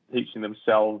 Kids teaching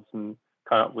themselves and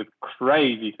come up with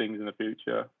crazy things in the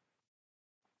future.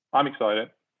 I'm excited.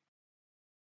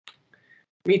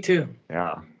 Me too.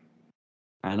 Yeah.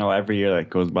 I know every year that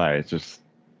goes by, it's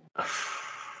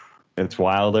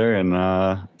wilder, and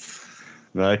I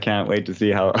can't wait to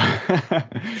see how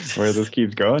where this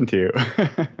keeps going to.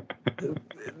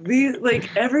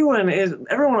 Everyone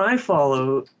I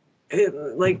follow,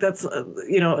 that's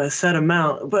a set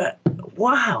amount, but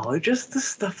wow, just the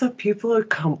stuff that people have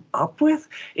come up with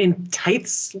in tight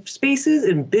spaces,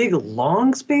 in big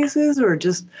long spaces, or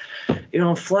just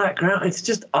flat ground. It's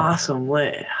just awesome.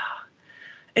 Like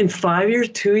in 5 years,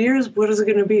 2 years, what is it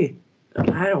going to be?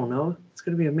 I don't know. It's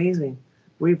going to be amazing.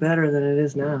 Way better than it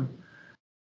is now.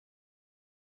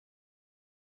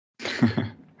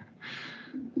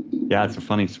 Yeah, it's a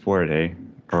funny sport, eh?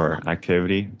 Or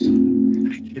activity.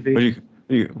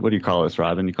 What do you call this,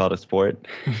 Robin? You call it a sport?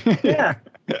 Yeah.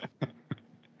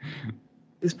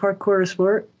 Is parkour a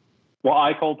sport? What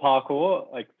I call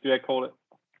parkour, like, do I call it?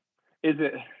 Is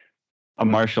it a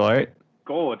martial art?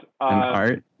 God, an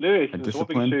art? Lewis a and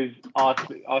discipline? Shoes asked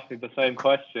me the same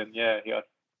question. Yeah, he asked.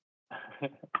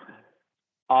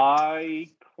 I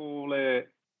call it.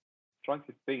 Trying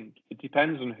to think. It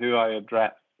depends on who I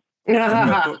address. If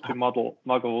I talk to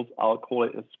muggles, I'll call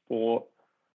it a sport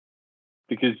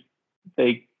because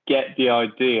they get the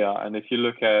idea. And if you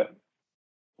look at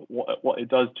what it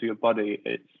does to your body,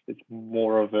 it's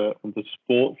more of on the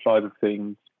sport side of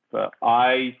things. But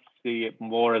I see it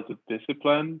more as a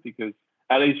discipline because,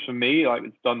 at least for me, like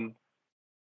it's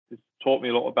taught me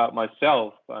a lot about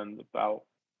myself and about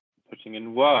putting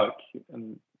in work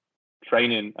and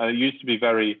training. And it used to be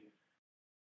very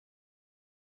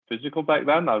physical back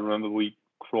then. I remember we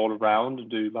crawl around and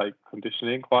do like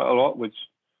conditioning quite a lot, which,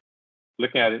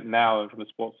 looking at it now from a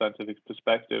sports scientific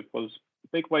perspective, was a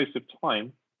big waste of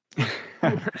time.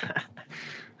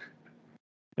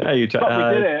 Yeah, we did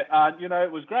it, and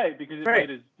it was great because it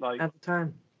made us like at the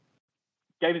time,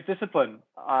 gave us discipline,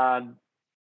 and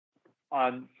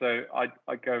so I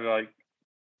go like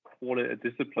call it a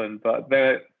discipline, but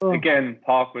there again,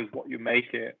 parkour is what you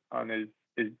make it, and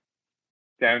is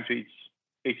down to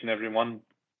each and every one.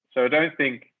 So I don't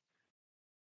think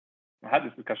I had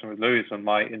this discussion with Lewis on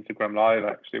my Instagram live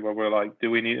actually, where we're like, do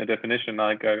we need a definition? And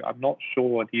I go, I'm not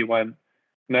sure. And he went,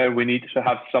 no, we need to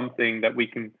have something that we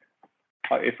can.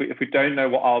 If we don't know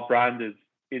what our brand is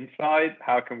inside,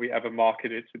 how can we ever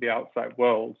market it to the outside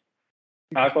world?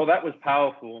 And I thought that was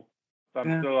powerful. So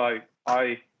I'm still like,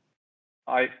 I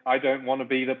don't want to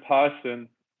be the person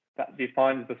that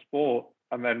defines the sport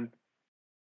and then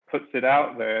puts it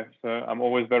out there. So I'm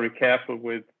always very careful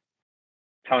with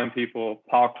telling people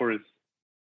parkour is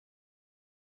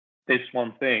this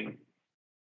one thing.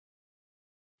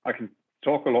 I can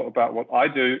talk a lot about what I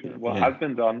do, what has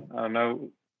been done. I know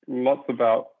lots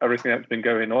about everything that's been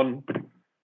going on,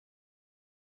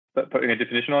 but putting a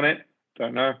definition on it,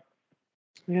 don't know.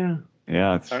 Yeah,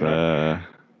 it's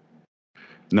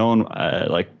no one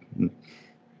like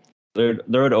there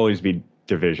would always be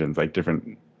divisions, like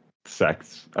different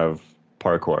sects of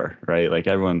parkour, right? Like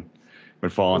everyone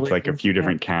would fall into like a few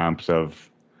different camps of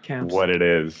what it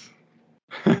is.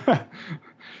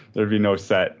 There'd be no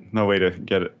way to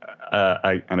get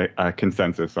a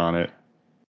consensus on it.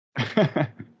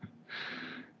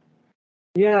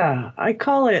 Yeah, I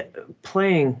call it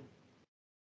playing.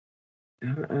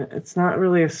 It's not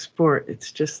really a sport.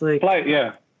 It's just like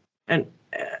and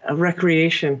a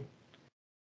recreation.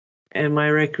 And my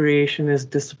recreation is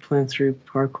discipline through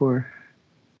parkour.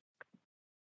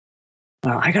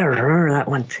 Well, I gotta remember that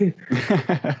one too.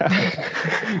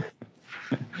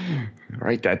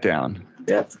 Write that down.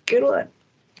 That's a good one.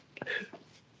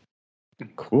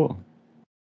 Cool.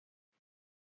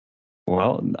 Well,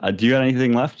 Well, do you have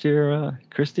anything left here,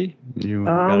 Christy? You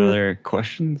got other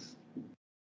questions?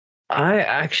 I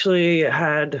actually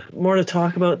had more to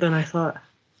talk about than I thought.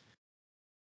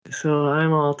 So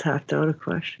I'm all tapped out of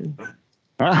questions.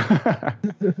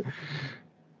 It's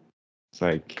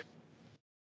like,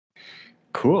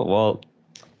 cool. Well,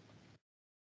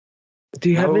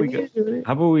 do you have any?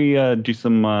 How about we do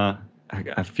some a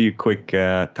few quick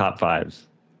top fives?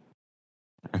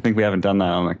 I think we haven't done that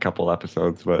on a couple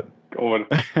episodes, but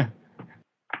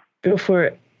go for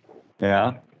it.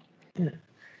 Yeah.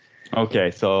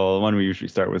 Okay, so the one we usually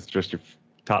start with just your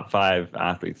top 5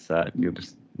 athletes that you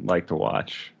just like to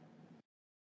watch.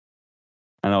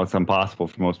 I know it's impossible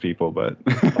for most people, but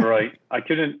right. I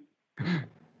could have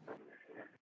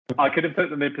put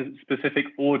them in specific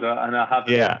order, and I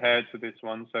haven't prepared for this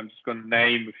one, so I'm just going to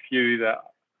name a few that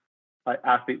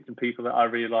athletes and people that I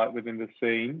really like within the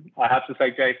scene. I have to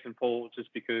say Jason Paul,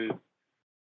 just because,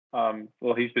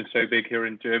 he's been so big here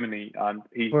in Germany, and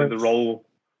he's been the role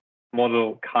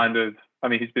model kind of. I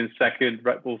mean, he's been second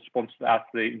Red Bull sponsored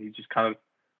athlete, and he just kind of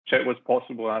showed what's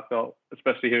possible. And I felt,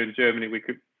 especially here in Germany, we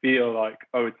could feel like,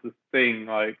 oh, it's this thing.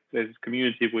 Like there's this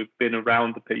community. We've been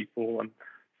around the people and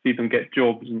see them get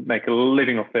jobs and make a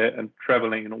living off it and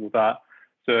traveling and all that.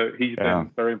 So he's been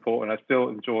very important. I still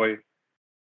enjoy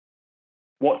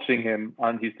watching him,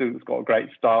 and he's still got a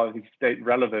great style. He's stayed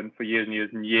relevant for years and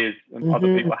years and years, and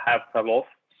other people have fell off.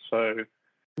 So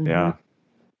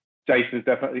Jason is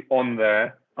definitely on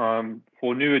there.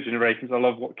 For newer generations, I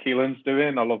love what Keelan's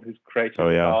doing. I love his creative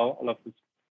style. I love what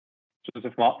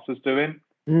Joseph Marks is doing.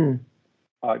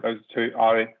 Those two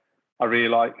I really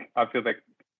like. I feel they're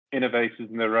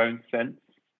innovators in their own sense.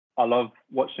 I love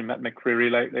watching Matt McCreary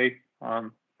lately.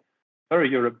 Very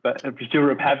Europe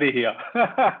heavy here.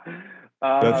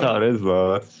 That's how it is,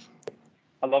 though.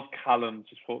 I love Callum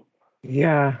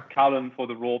Callum for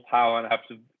the raw power, and I have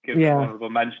to give an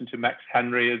honorable mention to Max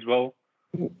Henry as well,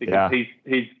 because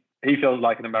he feels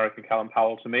like an American Callum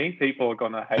Powell to me. People are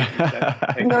gonna hate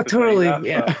me. No, totally.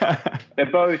 They're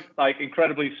both like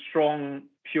incredibly strong,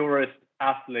 purist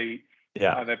athletes.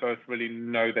 And they both really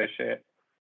know their shit.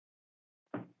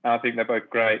 And I think they're both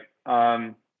great.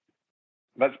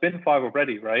 That's been 5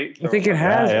 already, right? So I think it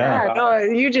has. No,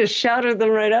 you just shouted them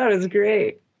right out. It's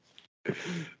great.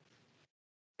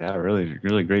 Yeah, really,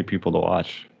 really great people to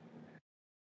watch.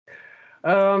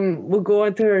 We'll go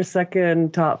on to our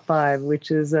second top 5,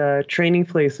 which is training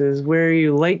places where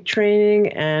you like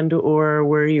training and or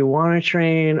where you want to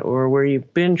train or where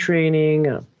you've been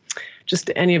training.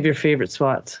 Just any of your favorite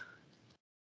spots.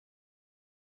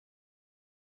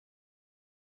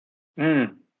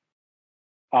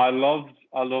 I love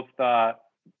that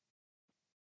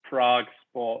Prague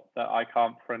spot that I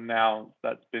can't pronounce.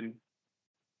 That's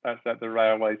at the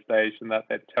railway station that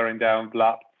they're tearing down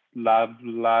Lag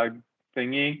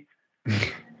thingy.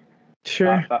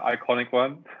 Sure. That iconic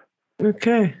one.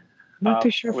 Okay. Not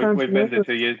too sure if we've been there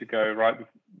 2 years ago,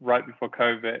 right before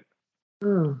COVID.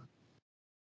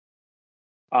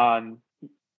 And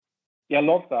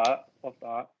love that.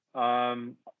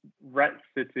 Red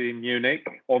City, Munich,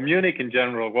 or Munich in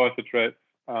general, worth a trip.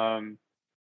 For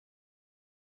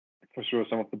sure,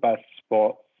 some of the best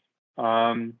spots.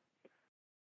 I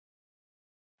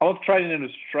was training in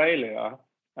Australia,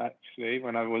 actually,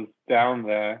 when I was down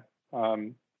there.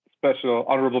 Special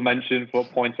honorable mention for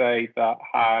Point A that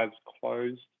has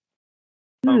closed.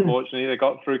 Unfortunately, they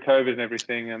got through COVID and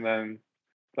everything, and then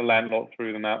the landlord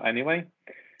threw them out anyway.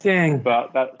 Dang.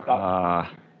 But that's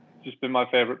just been my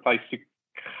favorite place to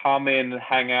come in,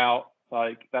 hang out.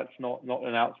 Like that's not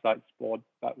an outside spot.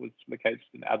 That was located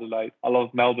in Adelaide. I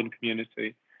love Melbourne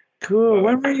community. Cool. So,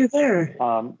 when were you there?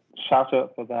 Shout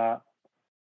out for that.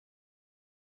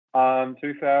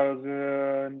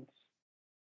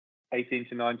 2018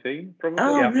 to 19, probably.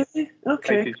 Oh, really?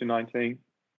 Okay. 18 to 19.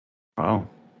 Wow.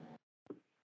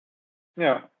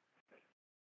 Yeah.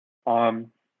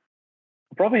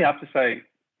 Probably have to say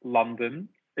London,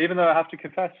 even though I have to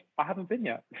confess I haven't been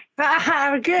yet.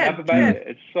 Good. Never made it.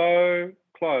 It's so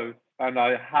close, and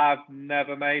I have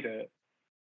never made it.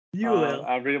 You will.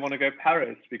 I really want to go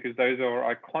Paris because those are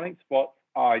iconic spots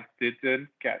I didn't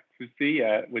get to see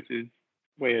yet, which is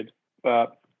weird,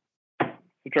 but it's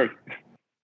the truth.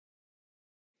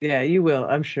 Yeah, you will,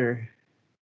 I'm sure.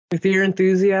 With your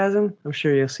enthusiasm, I'm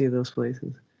sure you'll see those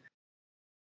places.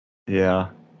 Yeah.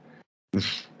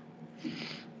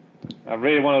 I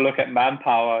really want to look at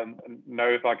manpower and know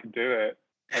if I can do it.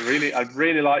 I'd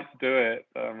really like to do it,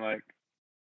 but I'm like,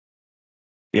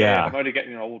 I'm only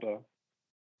getting older.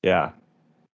 Yeah,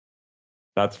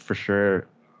 that's for sure.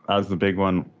 That was the big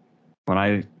one when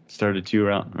I started too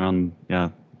around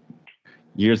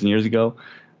years and years ago.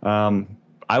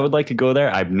 I would like to go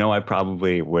there. I know I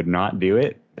probably would not do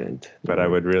it, but I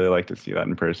would really like to see that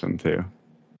in person too.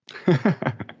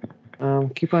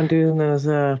 Keep on doing those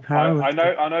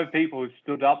powerlifting. I know people who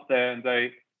stood up there and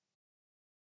they,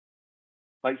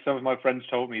 like some of my friends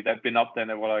told me they'd been up there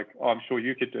and they were like, "Oh, I'm sure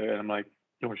you could do it." And I'm like,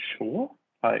 "You're sure?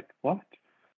 Like what?"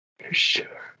 For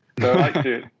sure. So I like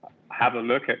to have a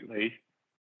look at least.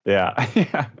 Yeah.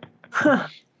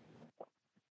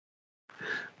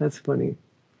 That's funny.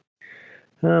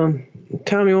 Tom,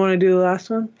 you want to do the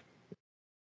last one?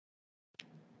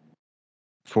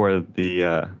 For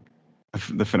the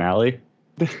finale.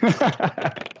 The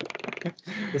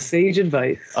sage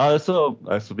advice. Oh,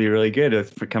 this will be really good.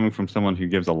 It's coming from someone who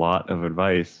gives a lot of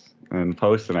advice and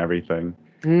posts and everything.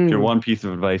 If you're one piece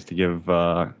of advice to give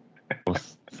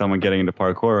someone getting into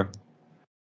parkour,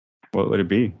 what would it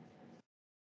be?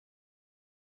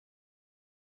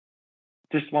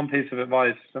 Just one piece of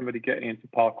advice, somebody getting into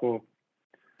parkour.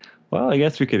 Well, I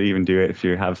guess we could even do it if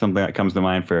you have something that comes to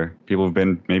mind for people who've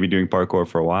been maybe doing parkour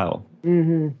for a while.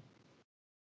 Mm-hmm.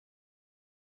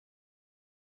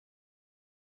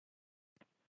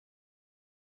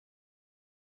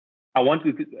 I want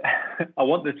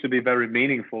this to be very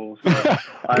meaningful. So I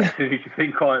actually need to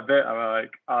think quite a bit. I'm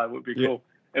like, it would be cool.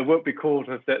 It would be cool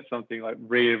to set something like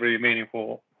really, really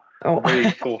meaningful,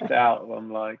 really thought out.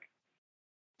 I'm like,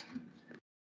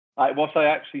 what I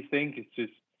actually think is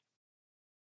just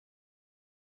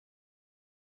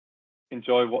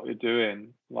enjoy what you're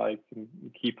doing, like, and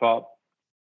keep up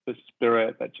the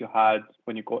spirit that you had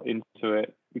when you got into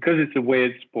it, because it's a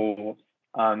weird sport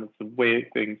and it's a weird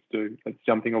thing to do. Like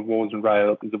jumping on walls and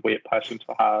rails is a weird passion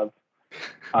to have,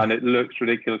 and it looks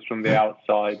ridiculous from the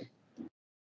outside.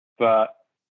 But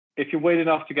if you're weird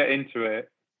enough to get into it,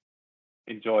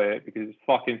 enjoy it, because it's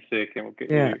fucking sick and will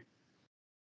get you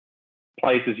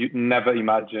places you'd never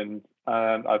imagined.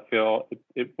 And I feel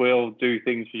it will do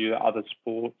things for you that other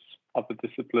sports, other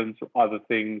disciplines, or other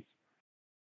things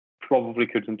probably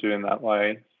couldn't do in that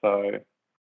way. So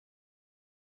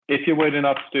if you're weird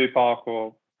enough to do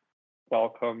parkour,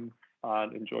 welcome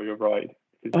and enjoy your ride.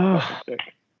 It's fucking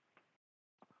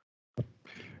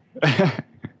sick.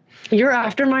 You're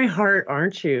after my heart,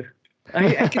 aren't you?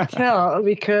 I can tell,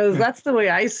 because that's the way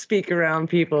I speak around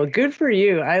people. Good for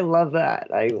you. I love that.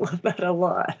 I love that a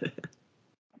lot.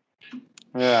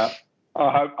 Yeah.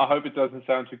 I hope it doesn't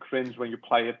sound too cringe when you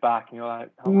play it back and you're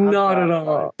like, not at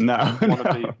all. No. I want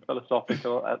to be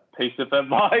philosophical piece of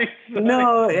advice.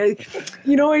 No,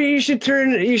 you know what? You should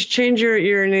change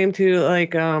your name to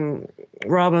like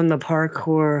Robin the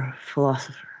Parkour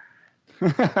Philosopher.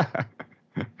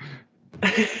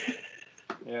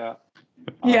 Yeah.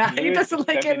 Yeah, he doesn't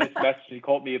like it. He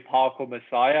called me a parkour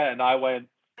messiah, and I went,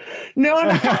 No.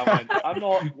 I went, I'm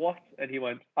not. What? And he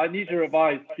went, I need to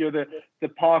revise. You're the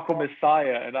parkour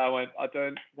messiah, and I went, I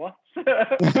don't. What?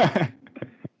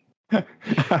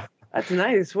 That's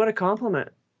nice. What a compliment.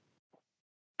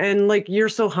 And like, you're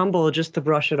so humble just to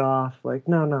brush it off. Like,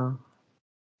 no.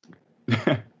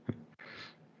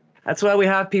 That's why we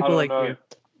have people like you.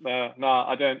 No,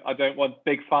 I don't want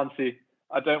big fancy.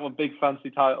 I don't want big fancy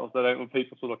titles. I don't want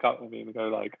people to look up at me and go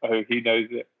like, "Oh, he knows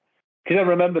it." Because I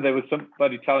remember there was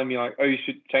somebody telling me like, "Oh, you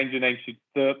should change your name to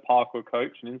The Parkour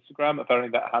Coach on Instagram."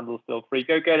 Apparently, that handle's still free.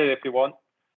 Go get it if you want,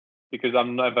 because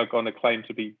I'm never going to claim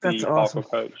to be the Parkour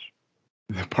Coach.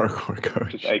 The Parkour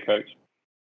Coach. Just a coach.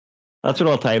 That's what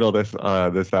I'll title this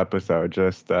episode.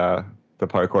 Just the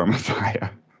Parkour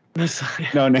Messiah.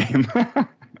 No name.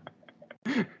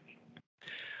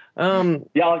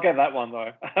 Yeah, I'll get that one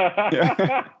though.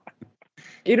 Yeah.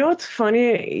 You know what's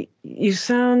funny? You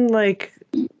sound like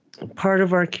part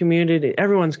of our community,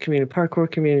 everyone's community,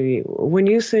 parkour community. When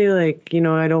you say like,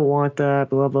 I don't want that,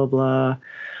 blah, blah, blah.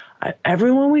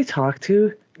 Everyone we talk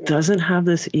to doesn't have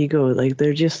this ego. Like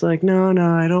they're just like, no,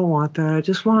 I don't want that. I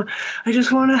just want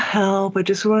to help. I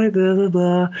just want to blah, blah,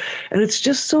 blah. And it's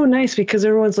just so nice because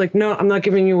everyone's like, no, I'm not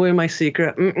giving you away my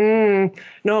secret.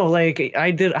 No, like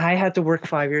I had to work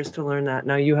 5 years to learn that.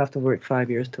 Now you have to work 5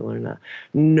 years to learn that.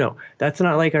 No, that's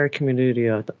not like our community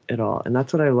at all. And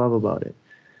that's what I love about it.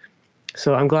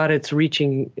 So I'm glad it's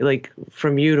reaching like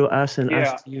from you to us and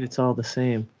us to you. It's all the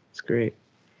same. It's great.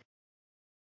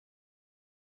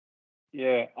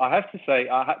 Yeah, I have to say,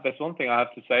 there's one thing I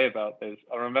have to say about this.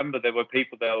 I remember there were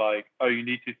people that are like, "Oh, you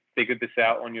need to figure this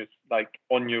out on your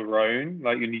own.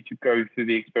 Like you need to go through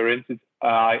the experiences."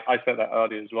 I said that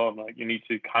earlier as well. I'm like, you need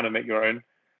to kind of make your own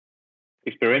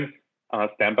experience. I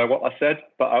stand by what I said,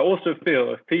 but I also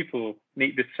feel if people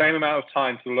need the same amount of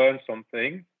time to learn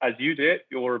something as you did,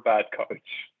 you're a bad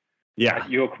coach. Yeah,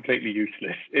 you're completely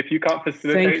useless if you can't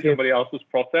facilitate somebody else's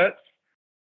process.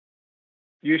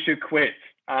 you should quit.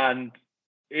 And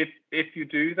if you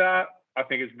do that, I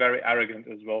think it's very arrogant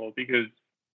as well, because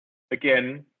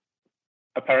again,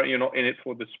 apparently you're not in it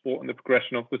for the sport and the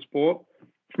progression of the sport.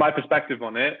 It's my perspective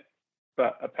on it,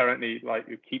 but apparently like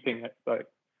you're keeping it. Like,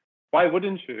 why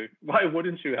wouldn't you? Why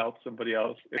wouldn't you help somebody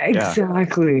else?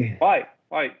 Exactly. Why?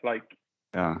 Like,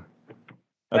 Yeah.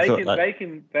 they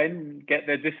can then get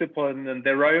their discipline and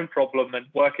their own problem and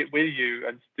work it with you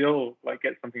and still like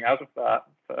get something out of that.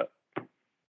 But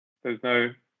there's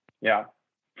no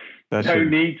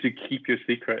need to keep your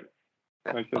secret.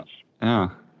 Yeah.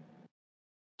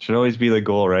 Should always be the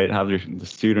goal, right? The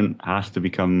student has to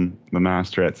become the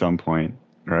master at some point,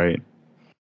 right?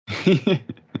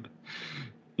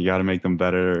 You got to make them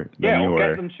better than you were.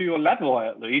 Get them to your level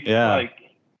at least. Yeah. Like,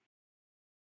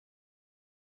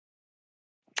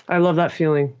 I love that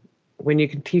feeling when you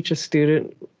can teach a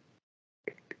student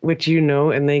which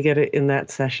and they get it in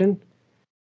that session.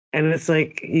 And it's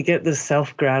like you get this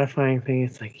self-gratifying thing.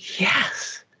 It's like,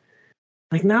 yes!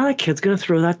 Like now that kid's going to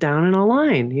throw that down in a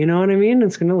line. You know what I mean?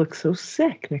 It's going to look so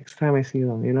sick next time I see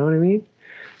them. You know what I mean?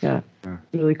 Yeah.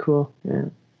 Really cool. Yeah.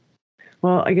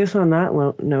 Well, I guess on that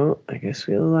note, I guess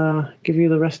we'll give you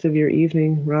the rest of your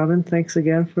evening. Robin, thanks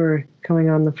again for coming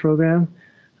on the program.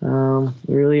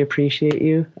 We really appreciate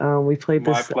you. We played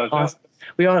my this pleasure.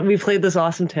 We played this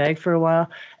awesome tag for a while,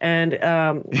 and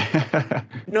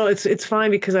no, it's fine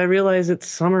because I realize it's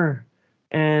summer,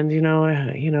 and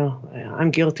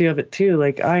I'm guilty of it too.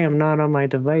 Like I am not on my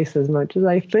device as much as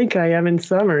I think I am in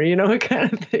summer,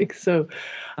 kind of thing. So,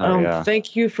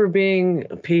 thank you for being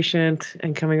patient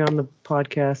and coming on the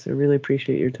podcast. I really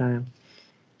appreciate your time.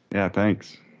 Yeah,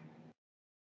 thanks.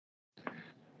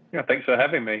 Yeah, thanks for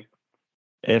having me.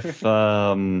 If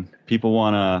people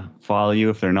want to follow you,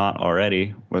 if they're not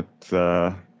already, what's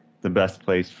the best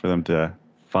place for them to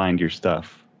find your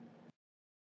stuff?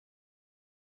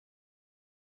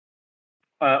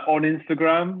 On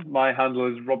Instagram, my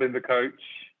handle is Robin the Coach,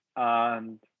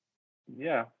 and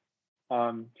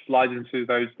slide into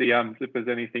those DMs if there's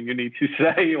anything you need to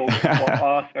say or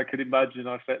ask. I could imagine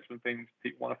I've said some things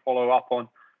people want to follow up on.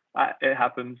 It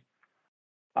happens.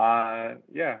 I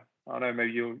don't know.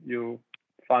 Maybe you'll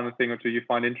find a thing or two you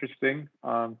find interesting.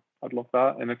 I'd love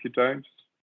that. And if you don't, just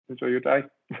enjoy your day.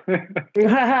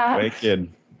 Wicked.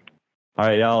 All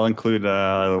right, I'll include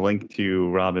a link to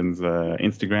Robin's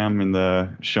Instagram in the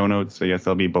show notes. I guess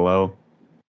they'll be below.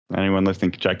 Anyone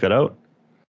listening can check that out.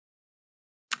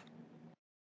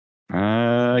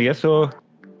 I guess so.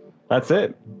 That's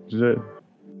it.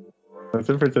 That's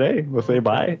it for today. We'll say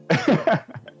bye.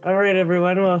 All right,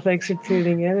 everyone. Well, thanks for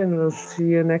tuning in, and we'll see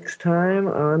you next time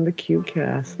on the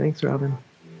CubeCast. Thanks, Robin.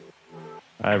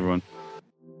 Bye, everyone.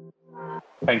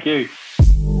 Thank you.